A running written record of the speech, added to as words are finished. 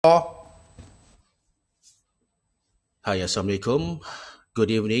Hi, Assalamualaikum.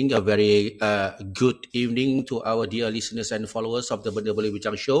 Good evening, a very good evening to our dear listeners and followers of the Benda Boleh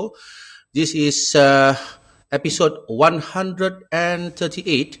Bincang Show. This is episode 138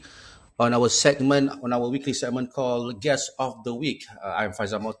 on our weekly segment called Guest of the Week. I'm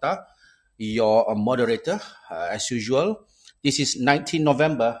Faizal Mota, your moderator, as usual. This is 19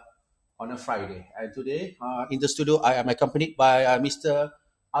 November on a Friday. And today, in the studio, I am accompanied by Mr.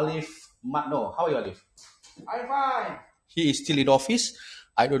 Alif Matno. How are you, Alif? I'm fine He is still in office.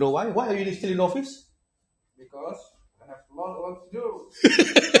 I don't know why. Why are you still in office? because I have a lot of work to do.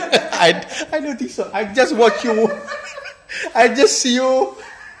 I don't think so. I just watch you. I just see you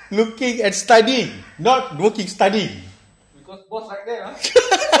looking and studying, not working, studying. Because boss like that, huh?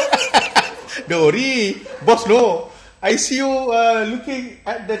 Don't worry, boss. No, I see you looking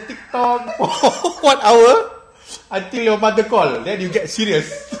at the TikTok for 1 hour until your mother call. Then you get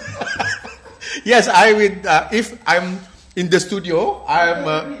serious. Yes, I will. If I'm in the studio, I'm.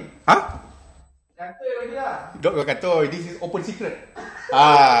 Huh? Kata lagi lah. Don't kata, this is open secret.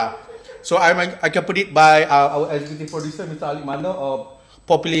 So I'm accompanied by our executive producer, Mr. Ali Mano,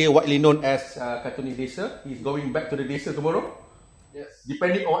 popularly widely known as Katuni Desa. He's going back to the Desa tomorrow. Yes,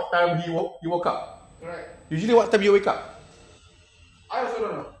 Depending on what time he woke up. correct. Usually, what time you wake up? I also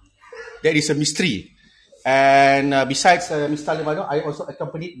don't know. That is a mystery. And besides Mr. Ali Mano, I also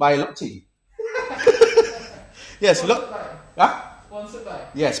accompanied by Lok Ching. Yes, Lok. Huh? Sponsored by.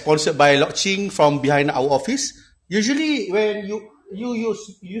 Yes, sponsored by Lok Ching from behind our office. Usually, when you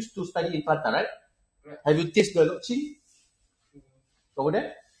used to study in Kelantan, right? Right. Have you tasted the Lok Ching over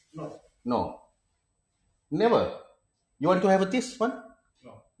there? No. No, never. You want to have a taste, one?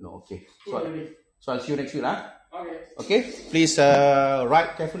 No. No, okay. Too early. So I'll see you next week, lah. Okay. Okay, please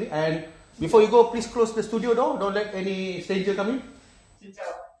write carefully, and before you go, please close the studio door. Don't let any stranger come in. Xin chào.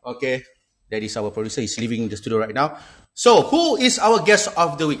 Okay, that is our producer. He's leaving the studio right now. So, who is our guest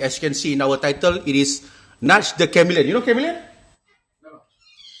of the week? As you can see in our title, it is Naj The Chameleon. You know Chameleon? No.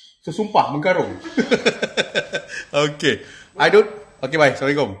 Sesumpah, mengkarung. Okay. Okay, bye.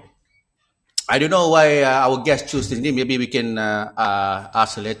 Assalamualaikum. I don't know why our guest chose this name. Maybe we can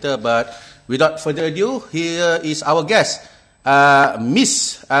ask her later. But without further ado, here is our guest,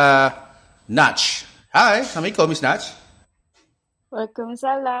 Miss Naj. Hi, Assalamualaikum, Miss Naj.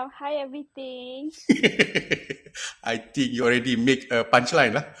 Waalaikumsalam. Hi, everything. I think you already make a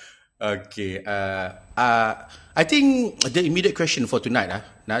punchline, lah. Okay. I think the immediate question for tonight,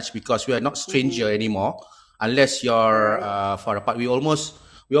 Naj, because we are not stranger anymore, unless you're far apart. We almost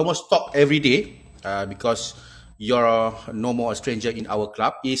talk every day because you're no more a stranger in our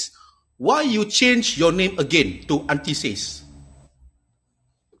club. Is why you change your name again to Auntie Says?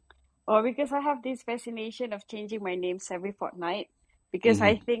 Because I have this fascination of changing my names every fortnight. Because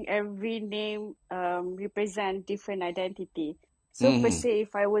I think every name represent different identity. So per se,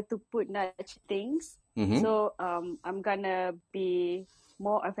 if I were to put such things, so I'm gonna be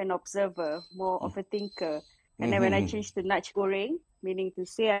more of an observer, more of a thinker. And then when I change to Naj Goreng, meaning to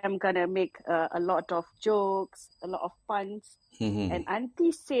say I'm gonna make a lot of jokes, a lot of puns. And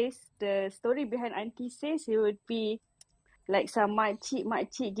Auntie Says, the story behind Auntie Says, it would be like some makcik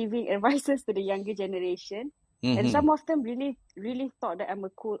giving advices to the younger generation. And some of them really thought that I'm a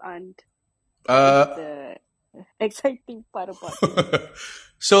cool aunt. That's the exciting part about it.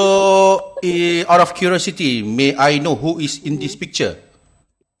 So, out of curiosity, may I know who is in this picture?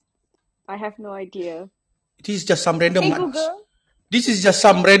 I have no idea. It is just some random. Hey, Google. This is just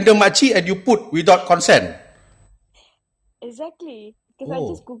some random makcik and you put without consent. Exactly. Because I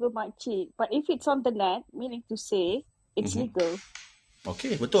just Google makcik. But if it's on the net, meaning to say, it's legal.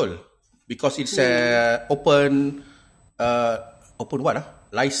 Okay, betul. Because it's open what?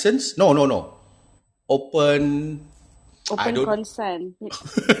 License? No. Open Consent.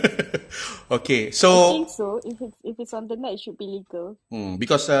 Okay, I so think so. If it's on the net, it should be legal.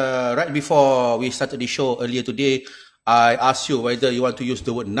 because right before we started the show earlier today, I asked you whether you want to use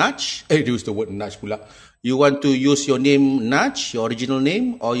the word Naj. Use the word Naj pula. You want to use your name Naj, your original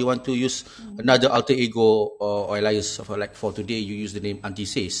name, or you want to use another alter ego or alias for today you use the name Auntie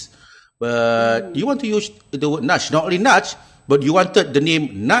Says. But you want to use the word Naj, not only Naj, but you wanted the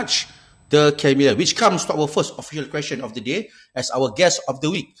name Naj The Chameleon, which comes to our first official question of the day as our guest of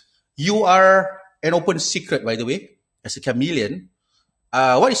the week. You are an open secret, by the way, as a chameleon.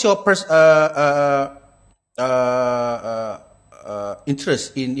 What is your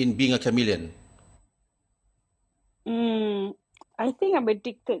interest in being a chameleon? I think I'm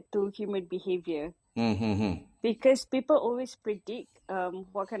addicted to human behavior. Because people always predict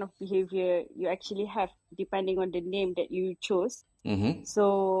what kind of behavior you actually have depending on the name that you chose. Mm-hmm.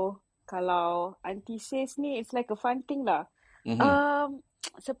 So kalau auntie says ni, it's like a fun thing lah. Mm-hmm.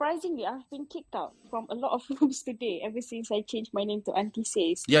 Surprisingly, I've been kicked out from a lot of rooms today ever since I changed my name to Auntie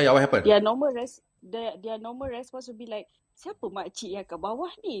Says. Yeah, yeah. What happened? Their normal response would be like, siapa makcik yang kat bawah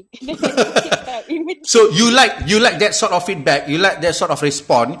ni? And then I got kicked out So immediately. you like that sort of feedback. You like that sort of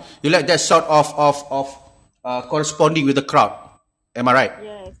response. You like that sort of corresponding with the crowd. Am I right?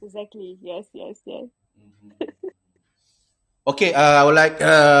 Yes, exactly. Yes. Okay, I would like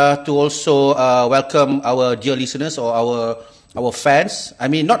to also welcome our dear listeners or our fans. I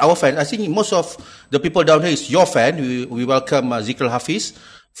mean, not our fans. I think most of the people down here is your fan. We welcome Zikral Hafiz,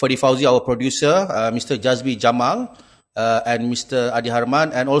 Fadi Fauzi, our producer, Mr. Jazmi Jamal, and Mr. Adi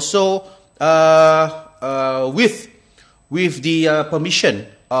Harman, and also with the permission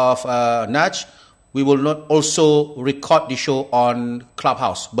of Naj, we will not also record the show on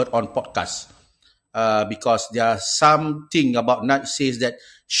Clubhouse, but on podcast. Because there are something about Naj says that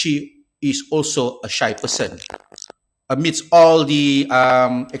she is also a shy person. Amidst all the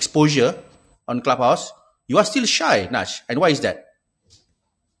exposure on Clubhouse, you are still shy, Naj. And why is that?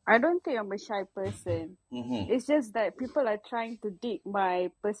 I don't think I'm a shy person. It's just that people are trying to dig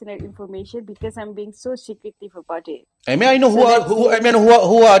my personal information because I'm being so secretive about it. And may I know So let's say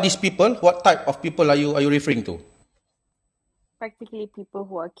who are these people? What type of people are you referring to? practically people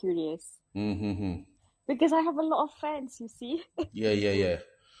who are curious. Mm-hmm. Because I have a lot of fans, you see. Yeah.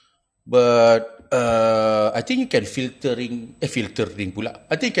 But I think you can filtering pula.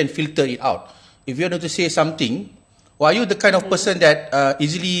 I think you can filter it out. If you want to say something, or are you the kind of person that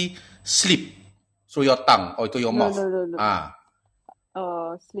easily slip through your tongue or to your mouth? No.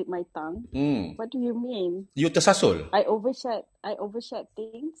 Slip my tongue. What do you mean? You tersasul? I overshared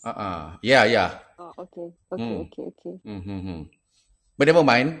things. Yeah. Oh, okay. But never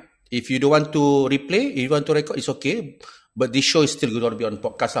mind. If you don't want to replay, if you want to record, it's okay. But this show is still going to be on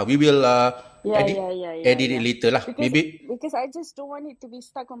podcast lah. We will edit it later lah. Because I just don't want it to be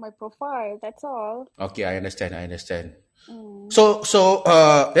stuck on my profile. That's all. Okay, I understand. So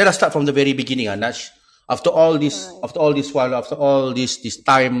let us start from the very beginning, Naj. After all this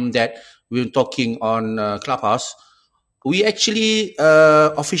time that we've been talking on Clubhouse, we actually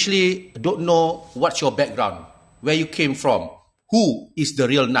officially don't know what's your background, where you came from, who is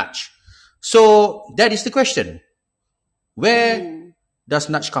the real Naj. So that is the question. Where does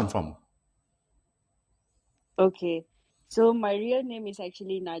Naj come from? Okay. So my real name is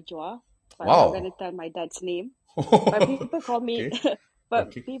actually Najwa. But Wow. I'm not going to tell my dad's name. But people call me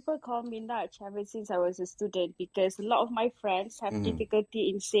people call me Naj ever since I was a student because a lot of my friends have difficulty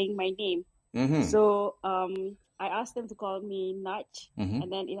in saying my name. So I asked them to call me Naj, and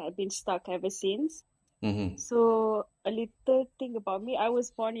then it had been stuck ever since. So a little thing about me, I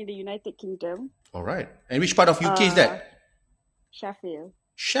was born in the United Kingdom. All right. And which part of UK is that?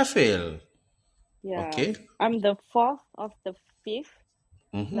 Sheffield. Yeah. Okay. I'm the fourth of the fifth.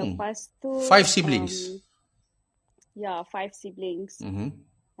 Lepas tu, 5 siblings. Yeah, 5 siblings.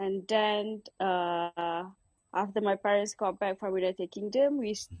 And then after my parents got back from United Kingdom,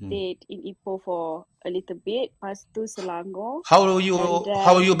 we stayed in Ipoh for a little bit. Lepas tu Selangor. How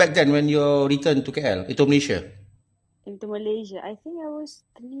were you back then when you returned to KL, into Malaysia? Into Malaysia. I think I was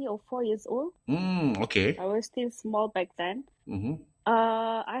 3 or 4 years old. Okay. I was still small back then.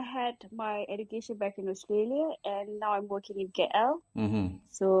 I had my education back in Australia and now I'm working in KL.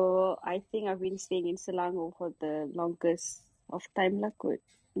 So I think I've been staying in Selangor for the longest of time lah kot.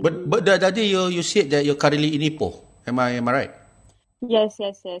 But the other day you said that you're currently in Ipoh. Am I right? Yes.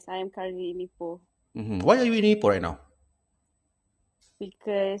 I am currently in Ipoh. Why are you in Ipoh right now?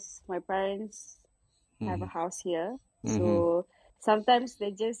 Because my parents have a house here. So sometimes they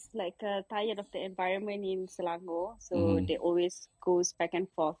just like tired of the environment in Selangor. So they always goes back and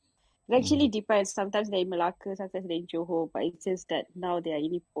forth. It actually depends. Sometimes they're in Malacca, sometimes they're in Johor. But it's just that now they are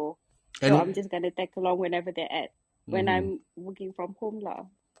in Ipoh. So I'm just going to tag along whenever they're at. When I'm working from home lah.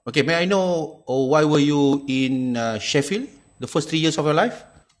 Okay, may I know why were you in Sheffield the first 3 years of your life?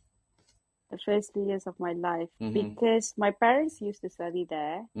 The first 3 years of my life. Because my parents used to study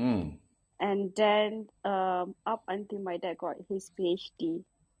there. And then up until my dad got his PhD.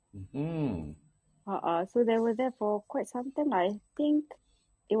 So they were there for quite some time. I think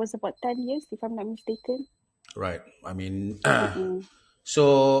it was about 10 years, if I'm not mistaken. Right. I mean,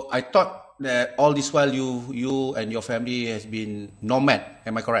 so I thought that all this while you and your family has been nomad.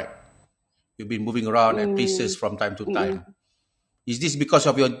 Am I correct? You've been moving around at places from time to time. Is this because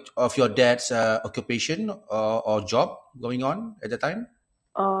of your dad's occupation or job going on at the time?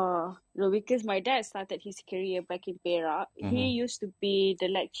 No, because my dad started his career back in Perak. He used to be the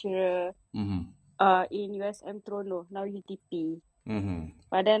lecturer in USM Trono, now UTP.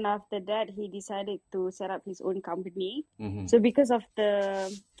 But then after that, he decided to set up his own company. So because of the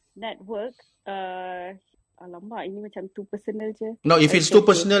network, alamak, ini macam too personal je. No, if it's too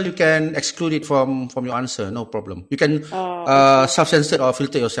okay. personal, you can exclude it from your answer. No problem. You can Okay. self-censor or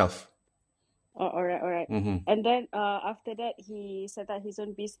filter yourself. Alright. And then after that, he set up his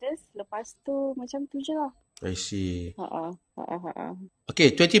own business. Lepas tu macam tu je lah. I see. Ha.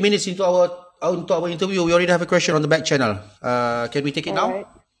 Okay, 20 minutes into our interview, we already have a question on the back channel. Can we take it Alright.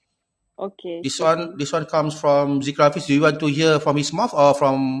 now? Okay. This one comes from Zikrafis. Do you want to hear from his mouth or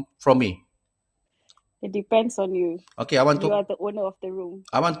from me? It depends on you. Okay, You are the owner of the room.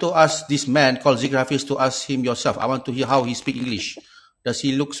 I want to ask this man called Zikrafis to ask him yourself. I want to hear how he speak English. Does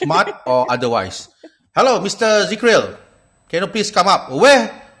he look smart or otherwise? Hello, Mr. Zikril. Can you please come up? Where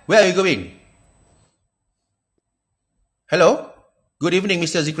are you going? Hello? Good evening,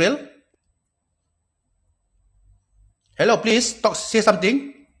 Mr. Zikril. Hello, please say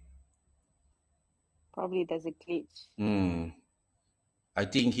something. Probably there's a glitch. I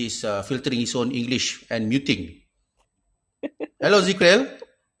think he's filtering his own English and muting. Hello, Zikril.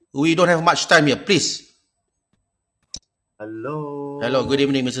 We don't have much time here. Please. Hello. Hello. Good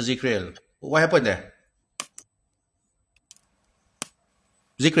evening, Mr. Zikril. What happened there?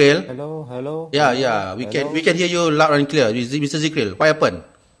 Zikril? Hello. Yeah. We can hear you loud and clear. Mr. Zikril, what happened?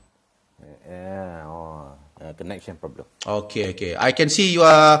 Connection problem. Okay. I can see you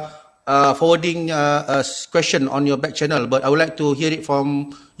are forwarding a question on your back channel, but I would like to hear it from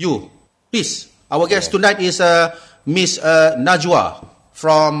you. Please. Our guest tonight is Miss Najwa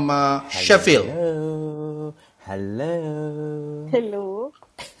from Sheffield. Hello.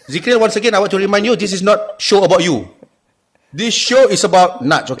 Zikril, once again, I want to remind you, this is not show about you. This show is about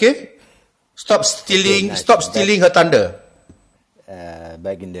Naj, okay? Stop stealing her thunder.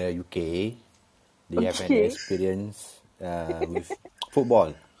 Back in the UK, they have an experience with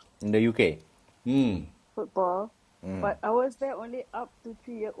football in the UK. Football. But I was there only up to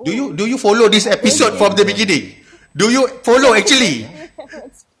 3 years old. Do you follow this episode from the beginning? Do you follow actually?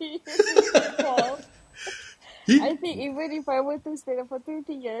 I think even if I were to stay there for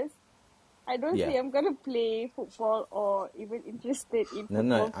 20 years, I don't think I'm going to play football or even interested in football.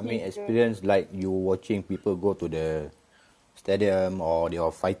 No. I mean, experience like you watching people go to the stadium or they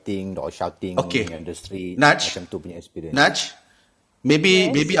are fighting or shouting in the street. Naj, macam tu punya experience. Naj,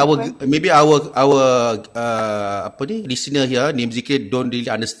 maybe our listener here, named Zikir, don't really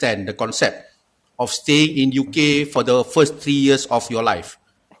understand the concept of staying in UK for the first 3 years of your life.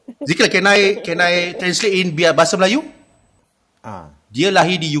 Zikir, can I translate in bahasa Melayu? Dia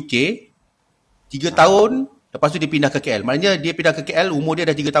lahir di UK 3 tahun, lepas tu dia pindah ke KL. Maknanya dia pindah ke KL, umur dia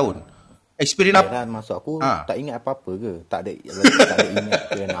dah 3 tahun. Experience apa? Masuk aku tak ingat apa-apa ke? Tak ada ingat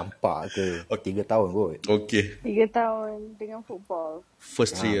ke, nampak ke. 3 tahun kot. Okay. 3 tahun dengan football.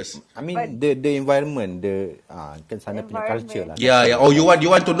 First 3 years. I mean the environment, kan sana punya culture lah. Yeah. Oh, you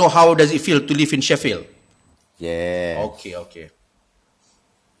want to know how does it feel to live in Sheffield? Yes. Okay.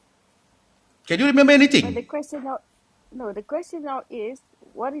 Can you remember anything? But the question now is,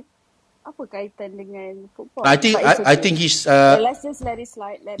 apa kaitan dengan football? I think he's let's just let it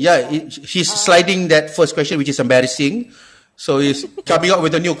slide. He's sliding that first question, which is embarrassing. So he's coming up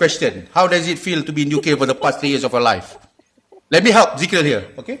with a new question. How does it feel to be in UK for the past 3 years of your life? Let me help Zikril here.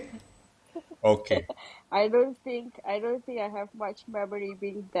 Okay. I don't think I have much memory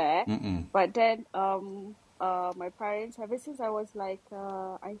being there. But then my parents, ever since I was like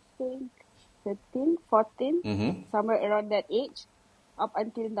I think 13, 14, somewhere around that age, up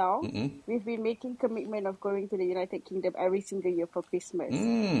until now, we've been making commitment of going to the United Kingdom every single year for Christmas.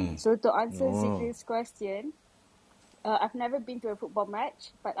 So to answer Zikri's question, I've never been to a football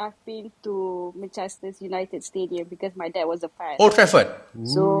match, but I've been to Manchester's United Stadium because my dad was a fan. Old Trafford.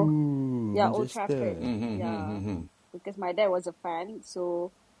 So Old Trafford. Because my dad was a fan, so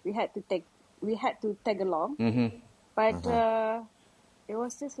we had to tag along. But it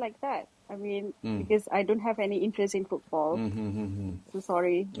was just like that. I mean, because I don't have any interest in football. So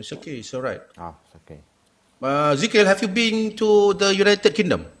sorry. It's okay. It's all right. It's okay. Zikril, have you been to the United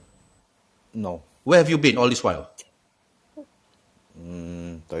Kingdom? No. Where have you been all this while?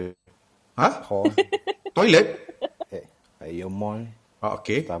 Toilet. Huh? Toilet? Your mall.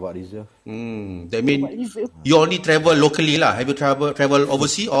 Okay. Starbucks Reserve. That means you only travel locally lah. Have you travel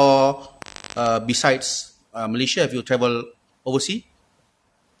overseas or besides Malaysia? Have you travel overseas?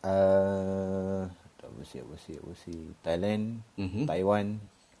 Overseas. Thailand, Taiwan,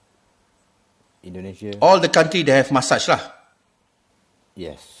 Indonesia. All the country they have massage lah.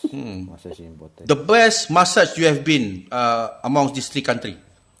 Yes. Massage is important. The best massage you have been amongst these 3 countries?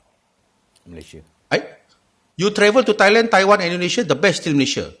 Malaysia. You travel to Thailand, Taiwan, and Indonesia. The best still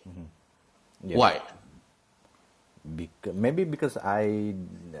Malaysia. Yeah. Why? Maybe because I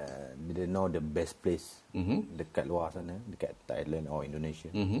didn't know the best place dekat luar sana, dekat Thailand or Indonesia.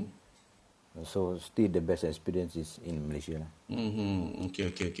 So still the best experience is in Malaysia lah.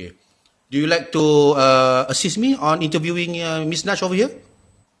 Okay. Do you like to assist me on interviewing Miss Naj over here?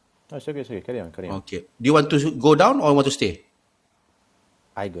 Oh, it's okay. Carry on. Okay. Do you want to go down or want to stay?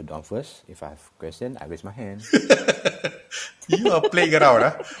 I go down first. If I have question, I raise my hand. You are playing around,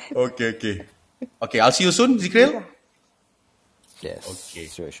 huh? Okay. Okay, I'll see you soon, Zikril. Yes. Okay.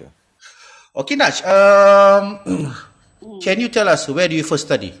 Sure. Okay, Naj. Can you tell us where do you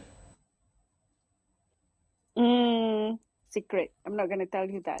first study? Secret. I'm not gonna tell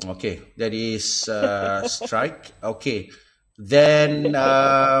you that. Okay, that is strike. Okay, then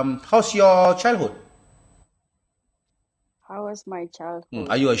how's your childhood? How was my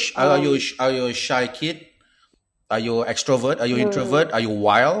childhood? Are you a shy kid? Are you extrovert? Are you introvert? Are you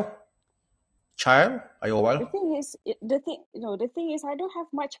wild child? Are you wild? The thing is, I don't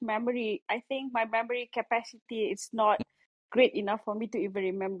have much memory. I think my memory capacity is not great enough for me to even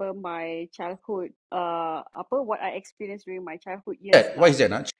remember my childhood. What I experienced during my childhood years. Why is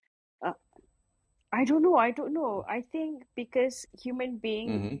that, Naj? I don't know. I think because human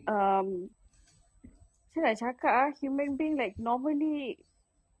being, saya nak cakap human being like normally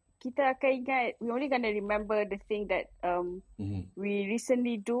kita akan ingat, we only gonna remember the thing that we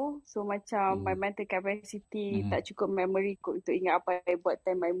recently do. So macam my mental capacity tak cukup memory untuk ingat apa I buat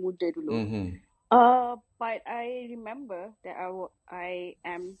time I muda dulu. But I remember that I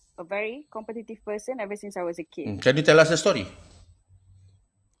am a very competitive person ever since I was a kid. Can you tell us the story?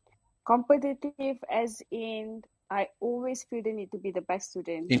 Competitive as in I always feel the need to be the best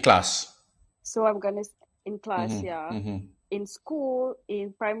student. In class? So I'm gonna, in class, in school,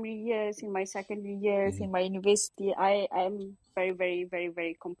 in primary years, in my secondary years, in my university, I am very, very, very,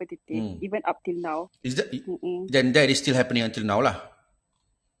 very competitive, even up till now. Is that then that is still happening until now lah?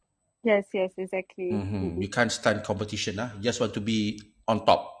 Yes, exactly. You can't stand competition, huh? You just want to be on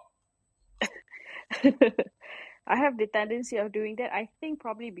top. I have the tendency of doing that. I think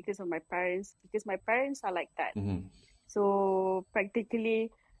probably because of my parents, because my parents are like that. So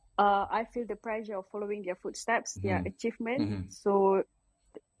practically, I feel the pressure of following their footsteps, their achievement. So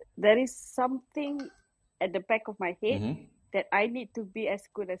there is something at the back of my head that I need to be as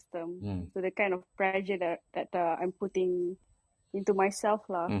good as them. So the kind of pressure that I'm putting into myself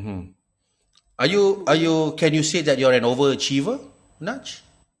lah. Are you? Can you say that you're an overachiever, Naj?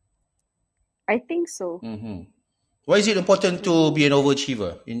 I think so. Why is it important to be an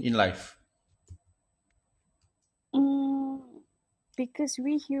overachiever in life? Because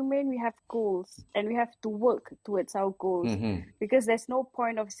we human, we have goals and we have to work towards our goals. Because there's no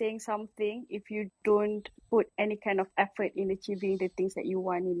point of saying something if you don't put any kind of effort in achieving the things that you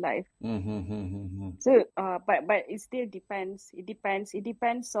want in life. So, but it still depends. It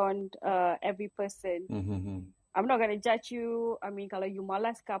depends on every person. I'm not gonna judge you. I mean, kalau you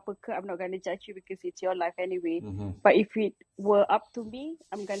malas ke apa ke, I'm not gonna judge you because it's your life anyway. But if it were up to me,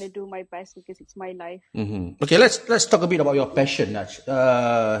 I'm gonna do my best because it's my life. Okay, let's talk a bit about your passion, Naj.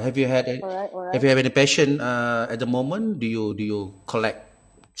 Have you had any passion at the moment? Do you collect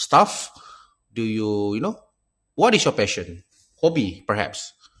stuff? Do you what is your passion? Hobby,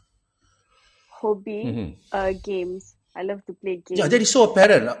 perhaps? Hobby, games. I love to play games. Yeah, that is so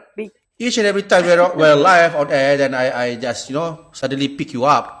apparent. Each and every time we're live on air, then I just suddenly pick you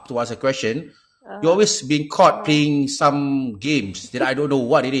up to ask a question. You're always being caught playing some games that I don't know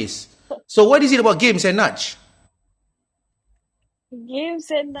what it is. So what is it about games and Naj? Games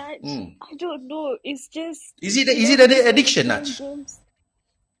and Naj? I don't know. It's just... Is it an addiction, Naj? Games.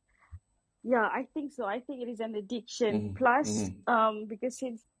 Yeah, I think so. I think it is an addiction. Plus, because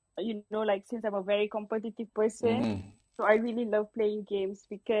since I'm a very competitive person, so I really love playing games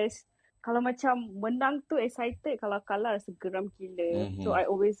because kalau macam menang tu excited, kalau kalah rasa geram gila. So I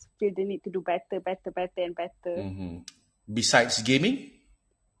always feel the need to do better and better. Besides gaming?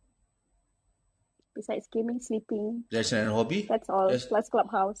 Besides gaming, sleeping. That's not a hobby? That's all. Plus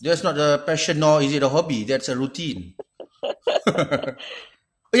Clubhouse. That's not a passion, nor is it a hobby. That's a routine.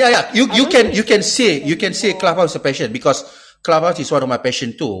 Yeah. You can say Clubhouse is a passion because Clubhouse is one of my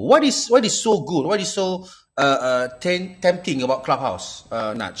passion too. What is so good? What is so tempting about Clubhouse,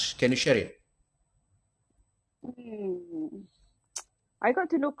 Naj? Can you share it? I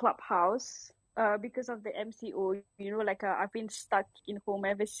got to know Clubhouse because of the MCO. I've been stuck in home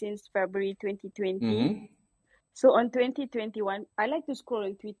ever since February 2020. So on 2021, I like to scroll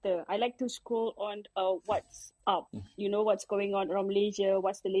on Twitter. I like to scroll on what's up. What's going on around Malaysia,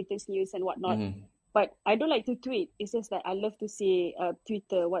 what's the latest news and whatnot. but I don't like to tweet. It's just that I love to see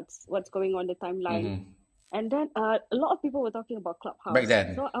Twitter, what's going on the timeline. And then a lot of people were talking about Back Clubhouse.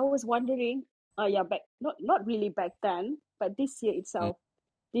 then. So I was wondering, yeah, back not really back then, but this year itself.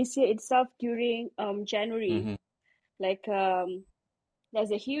 This year itself during January, like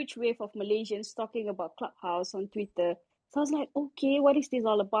there's a huge wave of Malaysians talking about Clubhouse on Twitter. So I was like, okay, what is this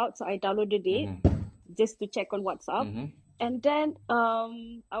all about? So I downloaded it just to check on what's up. And then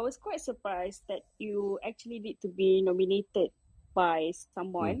I was quite surprised that you actually need to be nominated by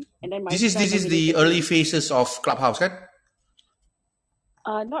someone. And then my This friend is the nominated early me. phases of Clubhouse, kan?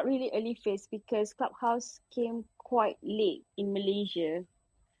 Not really early phase because Clubhouse came quite late in Malaysia.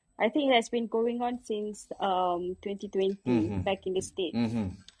 I think it has been going on since 2020 back in the States.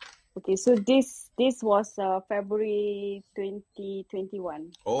 Okay, so this was February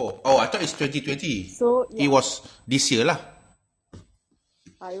 2021. Oh, I thought it's 2020. So It yeah, was this year lah.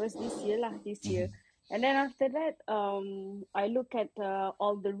 it was this year. And then after that, I look at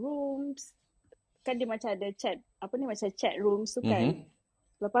all the rooms. Kan dia macam ada chat, macam chat rooms tu kan.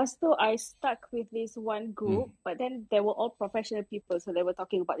 Lepas tu, I stuck with this one group, but then they were all professional people. So they were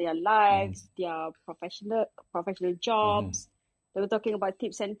talking about their lives, their professional jobs. They were talking about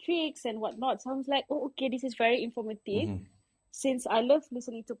tips and tricks and whatnot. So I was like, oh, okay, this is very informative. Since I love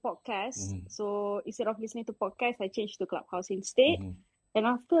listening to podcasts, so instead of listening to podcasts, I changed to Clubhouse instead. And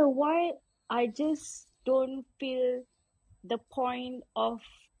after a while, I just don't feel the point of,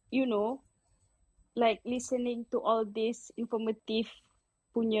 like listening to all this informative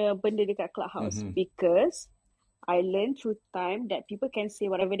punya benda dekat Clubhouse because I learned through time that people can say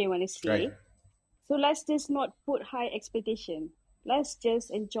whatever they want to say. Right. So let's just not put high expectation. Let's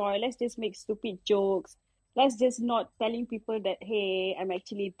just enjoy. Let's just make stupid jokes. Let's just not telling people that, hey, I'm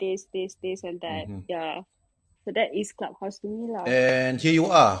actually this, and that. Yeah. So that is Clubhouse to me lah. And here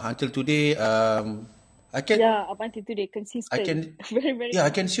you are until today. I can Yeah, up until today, consistent. Very, very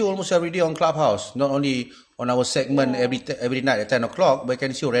I can see you almost every day on Clubhouse. Not only on our segment every night at 10 o'clock, but I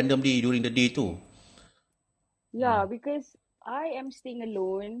can see you randomly during the day too. Yeah, because I am staying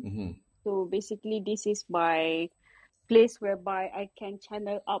alone. So basically, this is my place whereby I can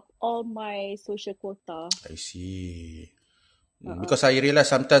channel up all my social quota. I see. Because I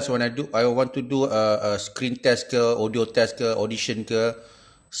realize sometimes when I want to do a screen test ke, audio test ke, audition ke,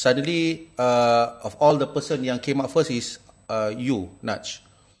 suddenly of all the person yang came up first is you, Naj.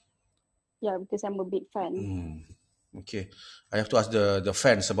 Yeah, because I'm a big fan. Okay, I have to ask the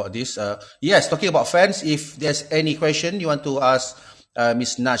fans about this. Yes, talking about fans, if there's any question you want to ask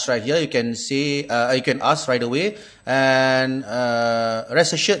Miss Naj right here, you can say, you can ask right away, and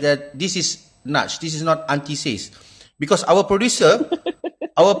rest assured that this is Naj. This is not Auntie Says, because our producer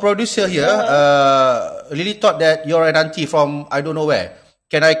here really thought that you're an auntie from I don't know where.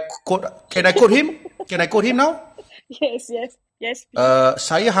 Can I quote him? Can I quote him now? Yes, please.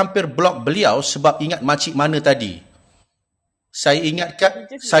 Saya hampir block beliau sebab ingat makcik mana tadi. Saya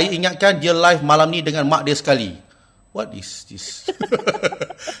ingatkan dia live malam ni dengan mak dia sekali. What is this?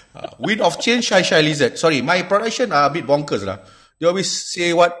 Wind of change, shy lizard. Sorry, my production are a bit bonkers lah. They always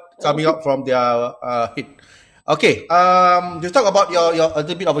say what coming out from their head. Okay, you talk about your a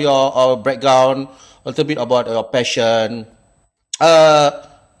little bit of your background, a little bit about your passion.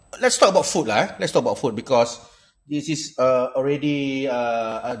 Let's talk about food lah. Let's talk about food because this is already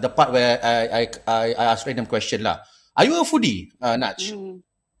the part where I ask random question lah. Are you a foodie, Naj?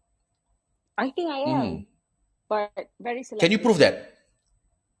 I think I am, but very selective. Can you prove that?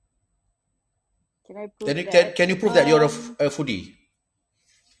 Can I prove that? Can you prove that you're a foodie?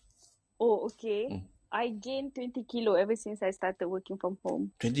 Oh, okay. I gained 20 kilo ever since I started working from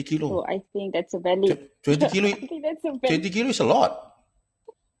home. 20 kilo? So I think that's a valid... 20 kilo? I think that's a valid... 20 kilo is a lot.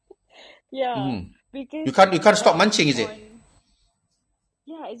 Yeah. Because you can't stop munching, is it?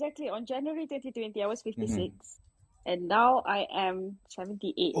 Yeah, exactly. On January 2020, I was 56. And now I am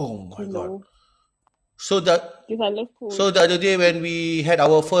 78. Oh my God. Because I love food. So the other day when we had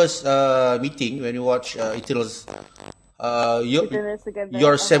our first meeting, when we watched Eternals,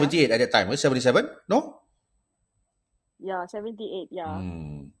 you're 78 at that time, right? 77? No? Yeah, 78, yeah.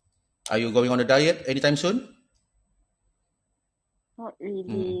 Are you going on a diet anytime soon? Not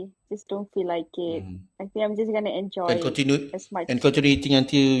really. Just don't feel like it. I think I'm just going to enjoy as much. And continue eating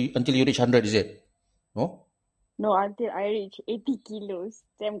until you reach 100, is it? No? No, until I reach 80 kilos.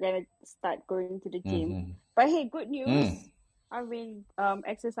 Then I'm going to start going to the gym. But hey, good news. I've been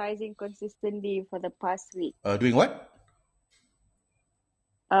exercising consistently for the past week. Doing what?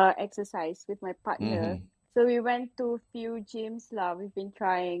 Exercise with my partner. So we went to a few gyms lah. We've been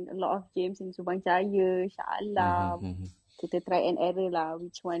trying a lot of gyms in Subang Jaya, Shah Alam, kita try and error lah.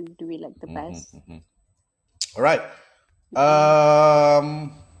 Which one do we like the best? All right.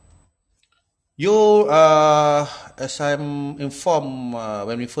 You, as I'm informed,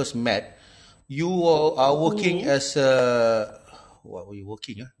 when we first met, you are working as a, what were you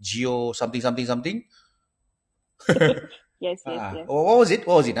working? Geo something something something. Yes. What was it?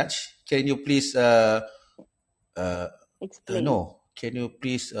 What was it, Naj? Can you please Explain. no? Can you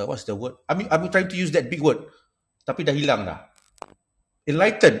please what's the word? I'm trying to use that big word, tapi dah hilang dah.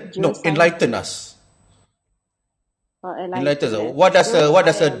 Enlighten. No, enlighten us. Enlighten us. What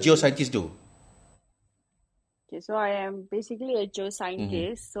does a geoscientist do? Okay, so I am basically a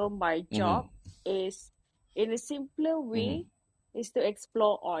geoscientist. So my job is, in a simpler way, is to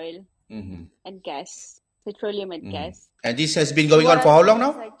explore oil and gas, petroleum and gas. And this has been going on for how long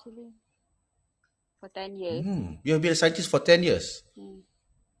now? Actually, for 10 years. You have been a scientist for 10 years.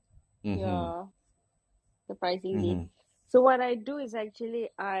 Yeah, surprisingly. So what I do is actually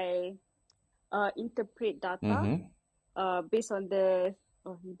I interpret data based on the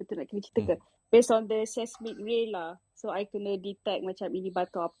betul nak kena cerita ke? Based on the seismic ray lah. So I kena detect macam ini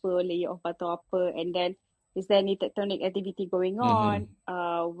batu apa, layer of batu apa, and then is there any tectonic activity going on?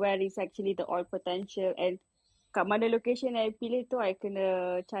 Where is actually the oil potential, and kat mana location yang I pilih tu I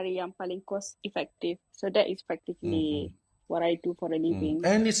kena cari yang paling cost effective. So that is practically what I do for a living.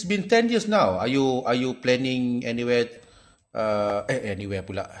 And it's been 10 years now. Are you planning anywhere? Anywhere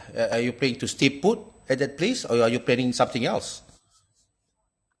pula. Are you planning to stay put at that place, or are you planning something else?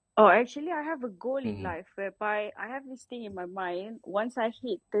 Oh, actually, I have a goal in life whereby I have this thing in my mind. Once I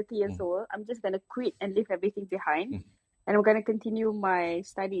hit 30 years old, I'm just going to quit and leave everything behind. And I'm going to continue my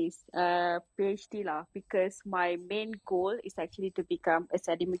studies, PhD lah, because my main goal is actually to become a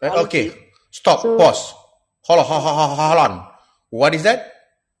sedimentologist. Okay, stop, pause. Hold on. What is that?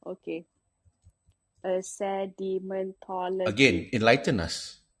 Okay. A sedimentologist. Again, enlighten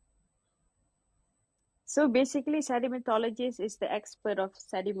us. So basically, sedimentologist is the expert of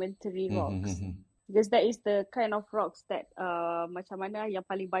sedimentary rocks. Because that is the kind of rocks that macam mana yang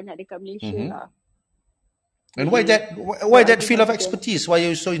paling banyak dekat Malaysia lah. And why that field of expertise? Why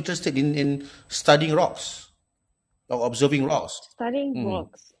are you so interested in studying rocks or observing rocks? Studying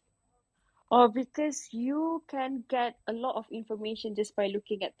rocks. Oh, because you can get a lot of information just by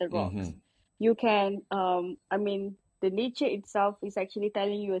looking at the rocks. You can, the nature itself is actually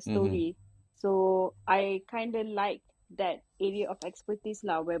telling you a story. So I kind of like that area of expertise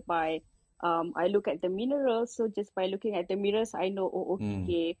lah, whereby I look at the minerals. So just by looking at the minerals, I know,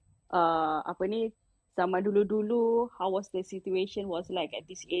 zaman dulu-dulu, how was the situation was like at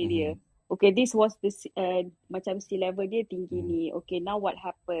this area. Okay, this was this macam sea level dia tinggi ni. Okay, now what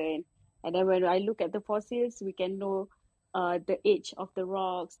happened? And then when I look at the fossils, we can know the age of the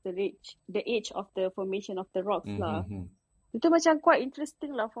rocks, the age of the formation of the rocks lah. Itu macam quite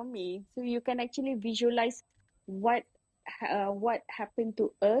interesting lah for me. So you can actually visualize what happened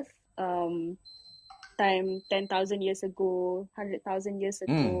to Earth time 10,000 years ago, 100,000 years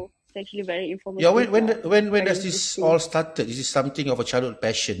ago. It's actually very informative. Yeah, when does this all started? Is this something of a childhood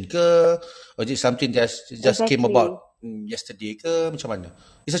passion ke? Or is it something that just came about yesterday ke? Macam mana?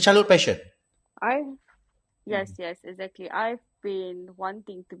 It's a childhood passion. Yes, exactly. I've been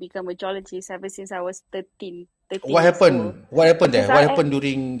wanting to become a geologist ever since I was 13. What happened? What happened there? What happened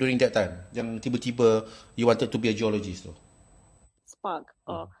during that time? Yang tiba-tiba you wanted to be a geologist tu? Spark.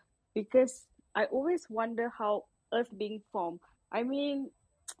 Because I always wonder how Earth being formed. I mean,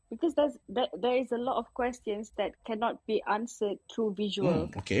 because there is a lot of questions that cannot be answered through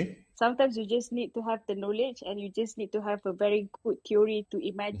visual. Okay. Sometimes you just need to have the knowledge, and you just need to have a very good theory to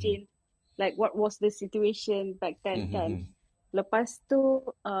imagine like what was the situation back then kan. Lepas tu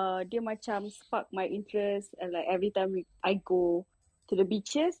dia macam spark my interest, and like every time I go to the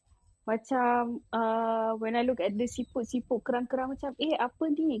beaches, macam when I look at the siput-siput kerang-kerang, macam apa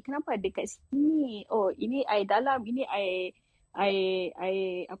ni, kenapa ada kat sini, oh ini air dalam, ini air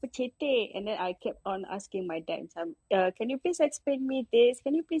apa cetek. And then I kept on asking my dad macam, can you please explain me this,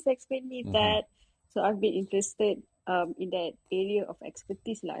 can you please explain me that. So I've been interested in that area of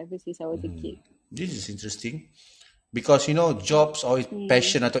expertise lah ever since I was a kid. This is interesting because jobs or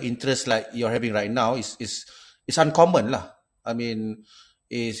passion atau interest like you're having right now is uncommon lah. I mean,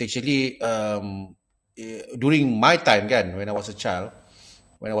 it's actually during my time kan, when I was a child,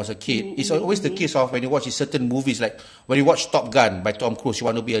 when I was a kid, it's always the case of when you watch certain movies, like when you watch Top Gun by Tom Cruise,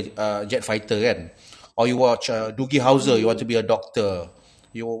 you want to be a jet fighter kan, or you watch Doogie Howser, you want to be a doctor.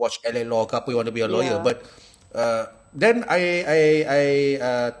 You watch LA Law ke apa, you want to be a lawyer. But then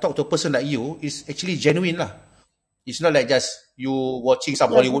I talk to a person like you, is actually genuine lah. It's not like just you watching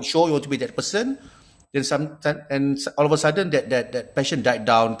some Hollywood show, you want to be that person. then all of a sudden that passion died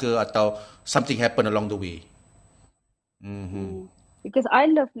down ke atau something happened along the way. Because I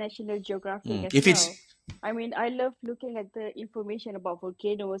love National Geographic as If it's well. I mean, I love looking at the information about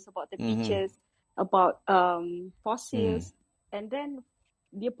volcanoes, about the beaches, about fossils, and then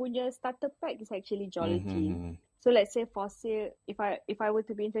dia punya starter pack is actually geology. So let's say fossil, if I were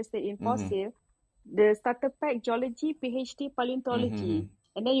to be interested in fossil, the starter pack geology, PhD paleontology,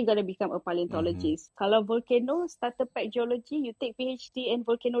 and then you're gonna become a paleontologist. Kalau volcano, starter pack geology, you take PhD in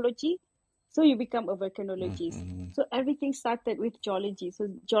volcanology, so you become a volcanologist. So everything started with geology.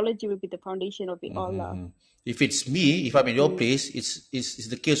 So geology will be the foundation of it all lah. if it's me, if I'm in your place, it's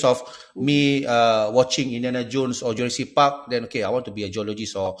the case of me watching Indiana Jones or Jurassic Park, then okay, I want to be a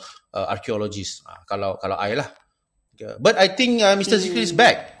geologist or archaeologist. Kalau I lah. Okay. But I think Mr. Zikril is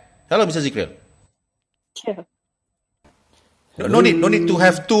back. Hello, Mr. Zikril. Yeah. No need to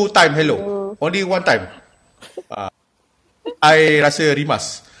have two time hello. Only one time. I rasa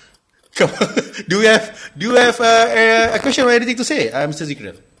rimas. Do you have a question or anything to say, Mr.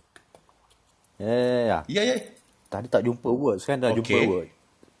 Zikril? Yeah. Tadi tak jumpa word, sekarang dah jumpa Okay. word.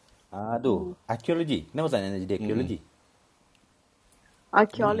 Archaeology. Kenapa tak nak jadi archaeology?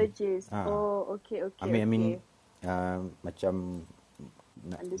 Archaeologist. Oh, okay. I mean, macam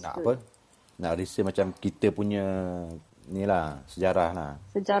nak apa? Nak research macam kita punya ni lah, sejarah lah.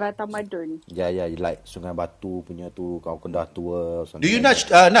 Sejarah tamadun. Ya, like Sungai Batu punya tu, kau Kedah tua. Do you Naj,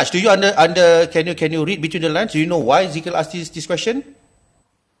 do you can you read between the lines? Do you know why Zikril asked this question?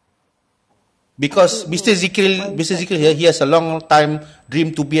 Because Mr. Zikril here, he has a long time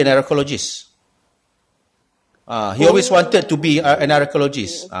dream to be an archaeologist. He always wanted to be an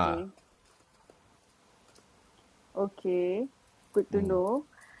archaeologist. Okay, good to know.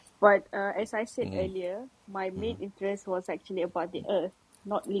 But as I said earlier, my main interest was actually about the earth,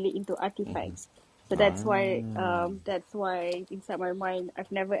 not really into artifacts. So that's why inside my mind,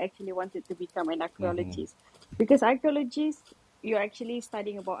 I've never actually wanted to become an archaeologist. Because archaeologists, you're actually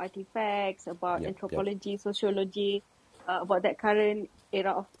studying about artifacts, about anthropology, sociology, about that current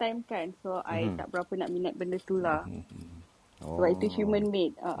era of time kan. So I tak berapa nak minat benda tu lah. Sebab itu human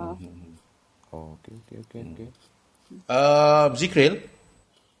made. Okay. Zikril,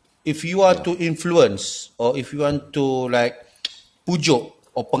 if you are to influence or if you want to like pujuk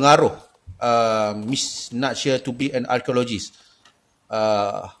or pengaruh Miss Naj here to be an archaeologist,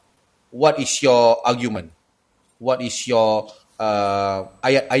 what is your argument? What is your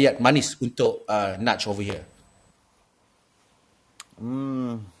ayat-ayat manis untuk Naj over here?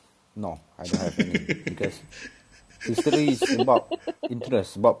 No, I don't have any. Because history is about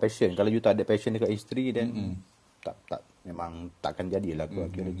interest, about passion. Kalau you tak ada passion dekat history, then tak memang takkan jadilah aku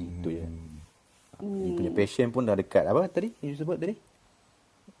archaeology. Itu je. You punya passion pun dah dekat apa tadi? You sebut tadi?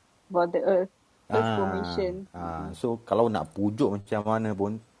 About the earth formation. So kalau nak pujuk macam mana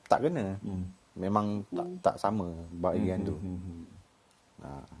pun tak kena. Memang tak sama bahagian tu.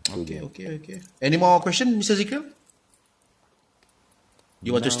 Okay. Any more question, Mr. Zikril?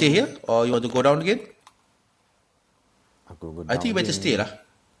 You want to stay here or you want to go down again? Aku go I think you down better je. stay lah.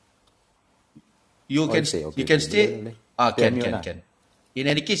 You can stay, okay. you can stay. Boleh. Can. In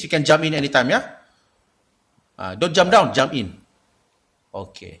any case, you can jump in anytime, yeah? Don't jump down, jump in.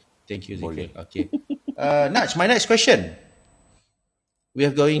 Okay. Thank you, Zikril. Okay. Naj, my next question. We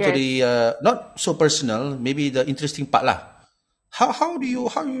are going to the not so personal, maybe the interesting part lah. How do you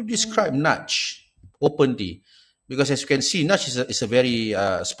describe Naj openly? Because as you can see, Naj is a very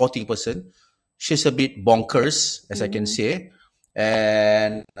sporting person. She's a bit bonkers, as I can say,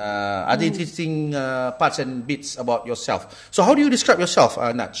 and other interesting parts and bits about yourself. So how do you describe yourself,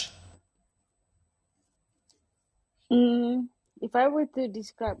 Naj? If I were to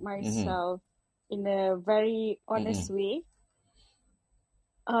describe myself in a very honest way,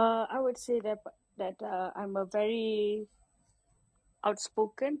 I would say that I'm a very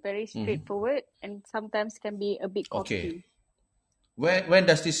outspoken, very straightforward, and sometimes can be a bit cocky. Okay. When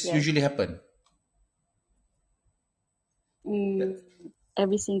does this usually happen?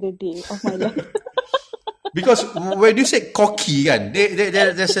 Every single day of my life. Because when you say cocky,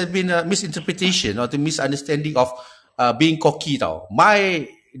 there's been a misinterpretation or the misunderstanding of being cocky tau. My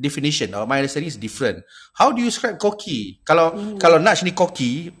definition or my understanding is different. How do you describe cocky? Kalau Naj ni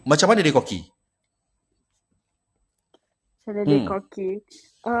cocky, macam mana dia cocky? Macam dia cocky.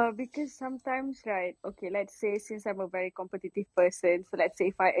 Because sometimes, right, okay, let's say since I'm a very competitive person, so let's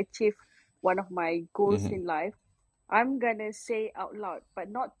say if I achieve one of my goals in life, I'm gonna say out loud, but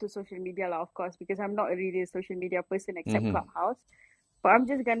not to social media lah, of course, because I'm not really a social media person except Clubhouse. But I'm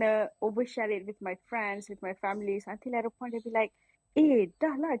just gonna overshare it with my friends, with my families, until at a point they'll be like,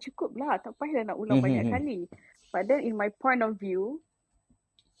 dah lah, cukup lah. Tak payah nak ulang banyak kali. But then in my point of view,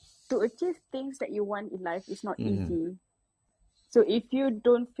 to achieve things that you want in life is not easy. So if you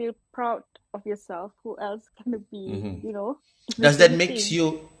don't feel proud of yourself, who else can be, doing the Does that same makes thing?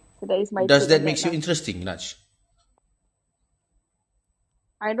 you So that is my does take that on that makes you lah. interesting, Naj?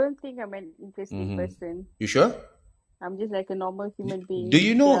 I don't think I'm an interesting person. You sure? I'm just like a normal human Do being.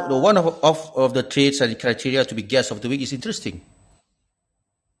 you know the Yeah. one of the traits and criteria to be guest of the week is interesting?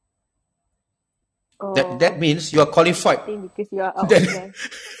 That Oh, means you are qualified. interesting because you are out of Then class.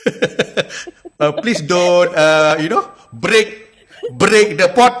 please don't break the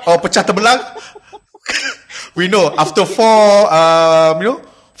pot or pecah tebelang. We know after four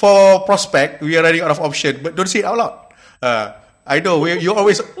prospect we are running out of option, but don't say it out loud. I know you're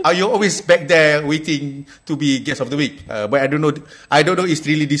always back there waiting to be guest of the week, but I don't know it's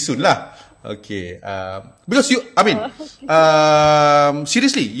really this soon lah. Okay, because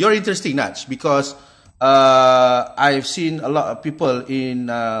seriously, you're interesting, Naj, because I've seen a lot of people in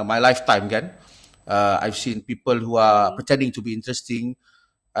my lifetime, kan. I've seen people who are pretending to be interesting.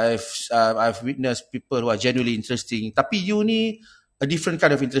 I've witnessed people who are genuinely interesting. Tapi you ni a different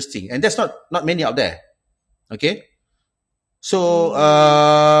kind of interesting, and that's not many out there. Okay, so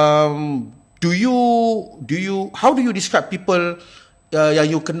how do you describe people yang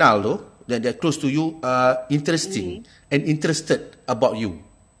you kenal tu that they're close to you interesting and interested about you?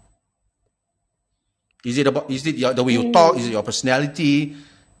 Is it the way you talk? Is it your personality?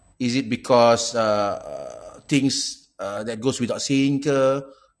 Is it because things that goes without saying ke?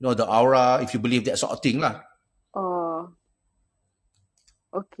 The aura, if you believe that sort of thing lah. Oh,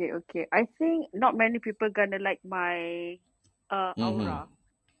 okay. I think not many people gonna like my aura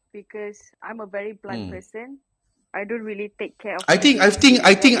because I'm a very blunt person. I don't really take care of I my think I think image.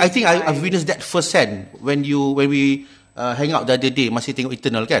 I think That I is think I've my witnessed that firsthand when we hang out the other day masih tengok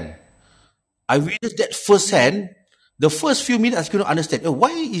Eternal, kan. I witnessed that firsthand. The first few minutes I couldn't understand.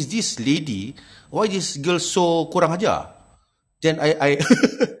 Why is this lady? Why this girl so kurang ajar? Then I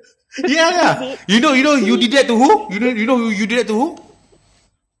yeah. Is it? You did that to who? You did that to who?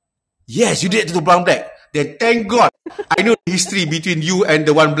 Yes, you did that to the brown black. Then thank God I know the history between you and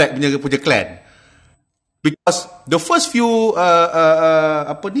the one black punya clan. Because the first few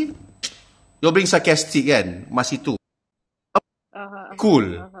apa ni? You're being sarcastic, kan? Mas itu.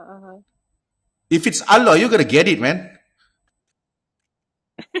 Cool. If it's Allah, you're gonna get it, man.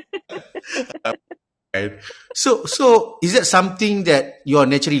 Right. So is that something that you are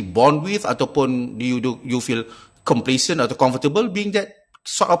naturally born with, ataupun do you feel complacent atau comfortable being that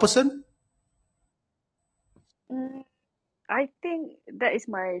sort of person? I think that is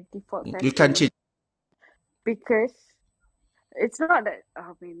my default You can't setting change. because it's not that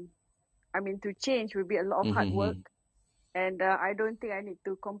I mean to change will be a lot of hard work, and I don't think I need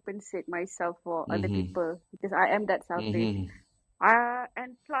to compensate myself for other people because I am that selfish.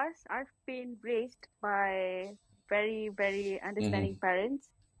 And plus, I've been raised by very, very understanding parents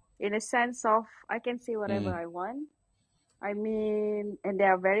in a sense of I can say whatever I want. I mean, and they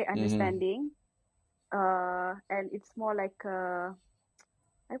are very understanding. And it's more like I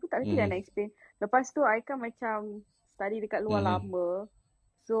pun tak reti nak explain. Lepas tu, I kan macam study dekat luar lama.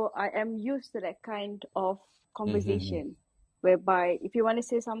 So, I am used to that kind of conversation. Whereby, if you want to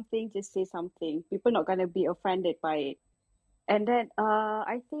say something, just say something. People not going to be offended by it. And then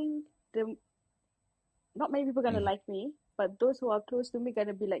I think not many people gonna like me, but those who are close to me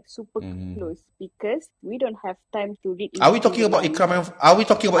gonna be like super close because we don't have time to read. Are we talking about Ikram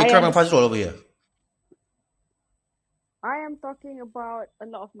and Fazrul over here? I am talking about a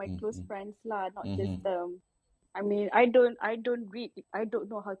lot of my close friends lah, not just I mean, I don't read. I don't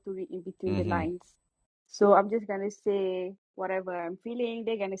know how to read in between the lines. So I'm just gonna say whatever I'm feeling.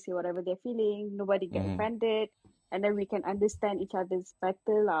 They're gonna say whatever they're feeling. Nobody get offended, and then we can understand each other's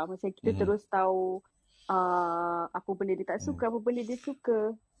better lah. Macam kita terus tahu apa benda dia tak suka, apa benda dia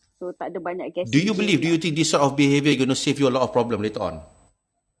suka. So tak ada banyak guessing. Do you think this sort of behavior going to save you a lot of problem later on?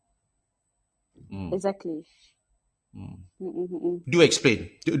 Exactly. Do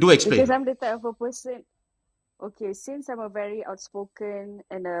explain. Because I'm the type of a person. Okay, since I'm a very outspoken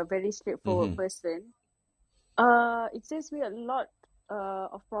and a very straightforward person, it saves me a lot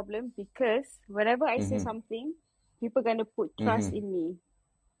of problem because whenever I say something, people gonna put trust in me.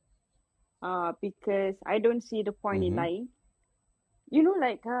 Because I don't see the point in lying.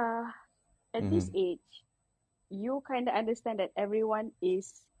 Like at this age, you kind of understand that everyone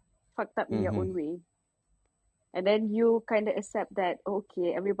is fucked up in their own way. And then you kind of accept that,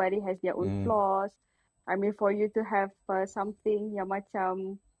 okay, everybody has their own flaws. I mean, for you to have something yang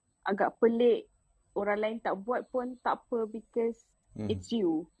macam agak pelik, orang lain tak buat pun tak apa because it's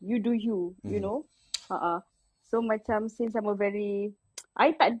you do you, you know. So macam since I'm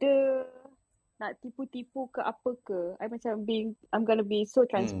I tak ada nak tipu-tipu ke apa ke. I'm gonna be so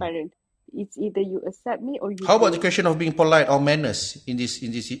transparent. It's either you accept me or you How about the don't. question of being polite or manners in this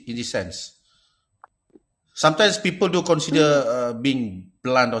sense? Sometimes people do consider being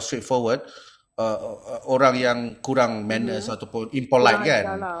blunt or straightforward orang yang kurang manners ataupun impolite Kurang kan.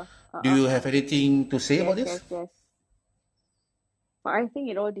 ajar lah. Do you have anything to say about this? Yes. But I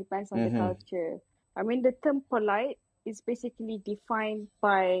think it all depends on the culture. I mean, the term polite is basically defined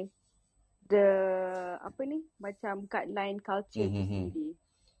by the macam guideline culture tu sendiri.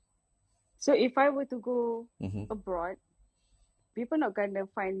 So if I were to go abroad, people not gonna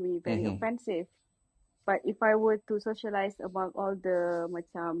find me very offensive. But if I were to socialize among all the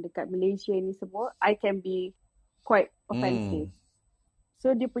macam dekat Malaysia ni semua, I can be quite offensive.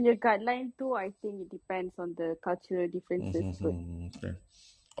 So dia punya guideline tu, I think it depends on the cultural differences.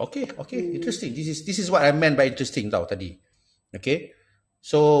 Okay. Interesting. This is what I meant by interesting tau tadi. Okay.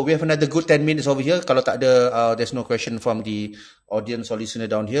 So we have another good 10 minutes over here. Kalau tak ada, there's no question from the audience or listener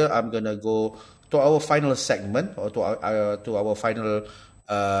down here. I'm gonna go to our final segment or to our final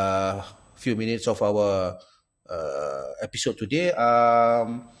few minutes of our episode today.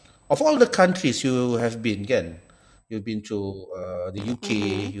 Of all the countries you have been, Ken, you've been to the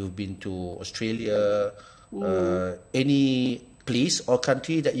UK, you've been to Australia. Any place or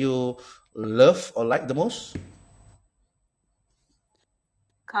country that you love or like the most?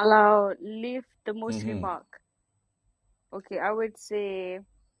 Kalau leave the most remark, okay, I would say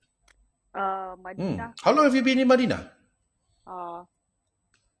Madinah. How long have you been in Madinah?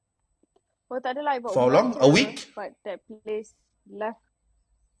 Tak adalah about For how long? A week? But that place left.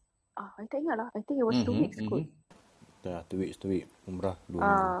 I tak ingat lah. I think it was 2 weeks kot. Dah 2 weeks umrah 2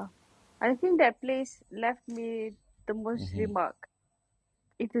 minggu. I think that place left me the most remark.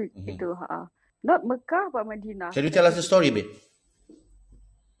 Itu not Mekah but Madinah. Can you tell us the story a bit?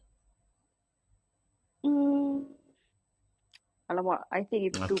 Alamak, I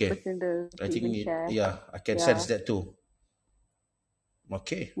think it's too personal to even share. Yeah, I can sense that too.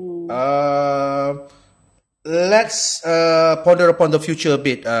 Okay. Let's ponder upon the future a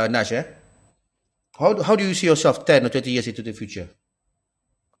bit, Naj. How do you see yourself 10 or 20 years into the future?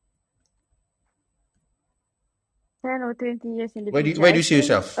 10 or 20 years in the future. Where do you see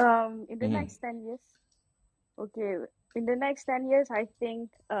yourself? In the next 10 years. Okay. In the next 10 years, I think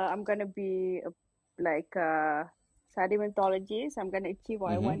I'm going to be like a sedimentologist. I'm going to achieve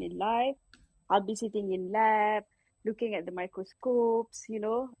what I want in life. I'll be sitting in lab, looking at the microscopes, you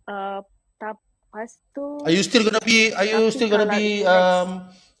know. Lepas tu, Are you still gonna be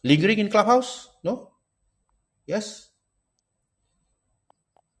lingering in Clubhouse? No? Yes?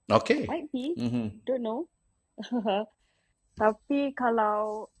 Okay. Might be. Don't know. Tapi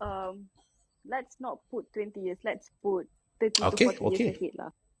kalau let's not put 20 years, let's put 30 to 40 years ahead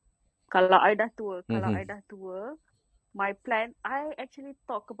lah. Kalau I dah tua, my plan, I actually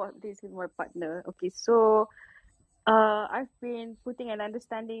talk about this with my partner. Okay, so I've been putting an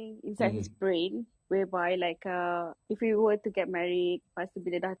understanding inside his brain whereby like if we were to get married, lepas tu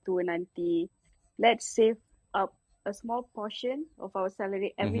bila dah tua nanti, let's save up a small portion of our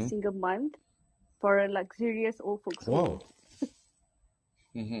salary every single month for a luxurious old folks home.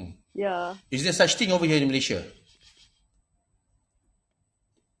 Yeah. Is there such thing over here in Malaysia?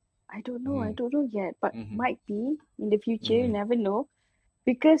 I don't know yet, but might be in the future. You never know,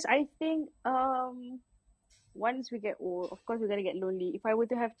 because I think once we get old, of course we're gonna get lonely. If I were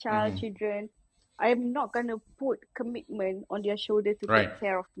to have children, I'm not gonna put commitment on their shoulder to take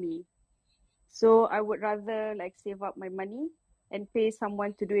care of me. So I would rather like save up my money and pay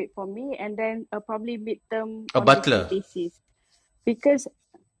someone to do it for me, and then probably meet them on a butler basis, because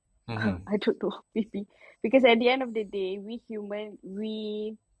I don't know, maybe because at the end of the day, we human,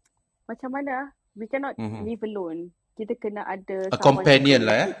 macam mana? We cannot live alone. Kita kena ada a companion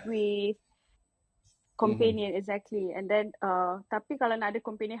lah, with companion, exactly. And then tapi kalau nak ada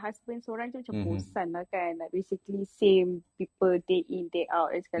companion husband seorang tu macam bosan lah kan. Like basically same people day in day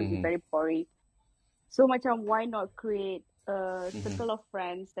out. It's gonna be very boring. So macam why not create a circle of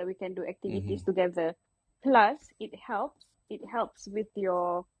friends that we can do activities together. Plus it helps with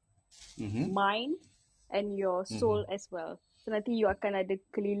your mind and your soul as well. So nanti you akan ada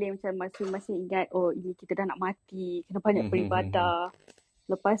keliling macam masing-masing ingat, oh ini kita dah nak mati, kena banyak beribadah.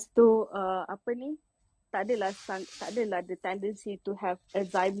 Lepas tu tak adalah the tendency to have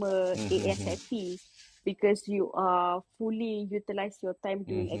Alzheimer ASAP, because you are fully utilize your time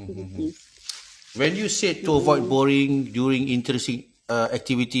doing activities. When you said to avoid boring during interesting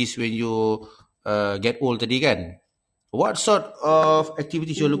activities when you get old tadi kan, What sort of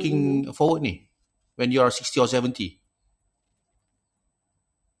activities you're looking forward ni when you are 60 or 70?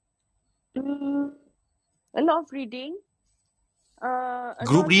 Mm, a lot of reading. A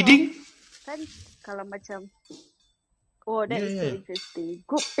Group lot of reading? kan kalau macam oh that Yeah, is yeah, so yeah. interesting.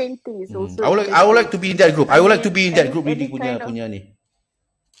 Group painting is also I would like interesting. to be in that group. I I would like to mean be in that group any reading kind of punya ni.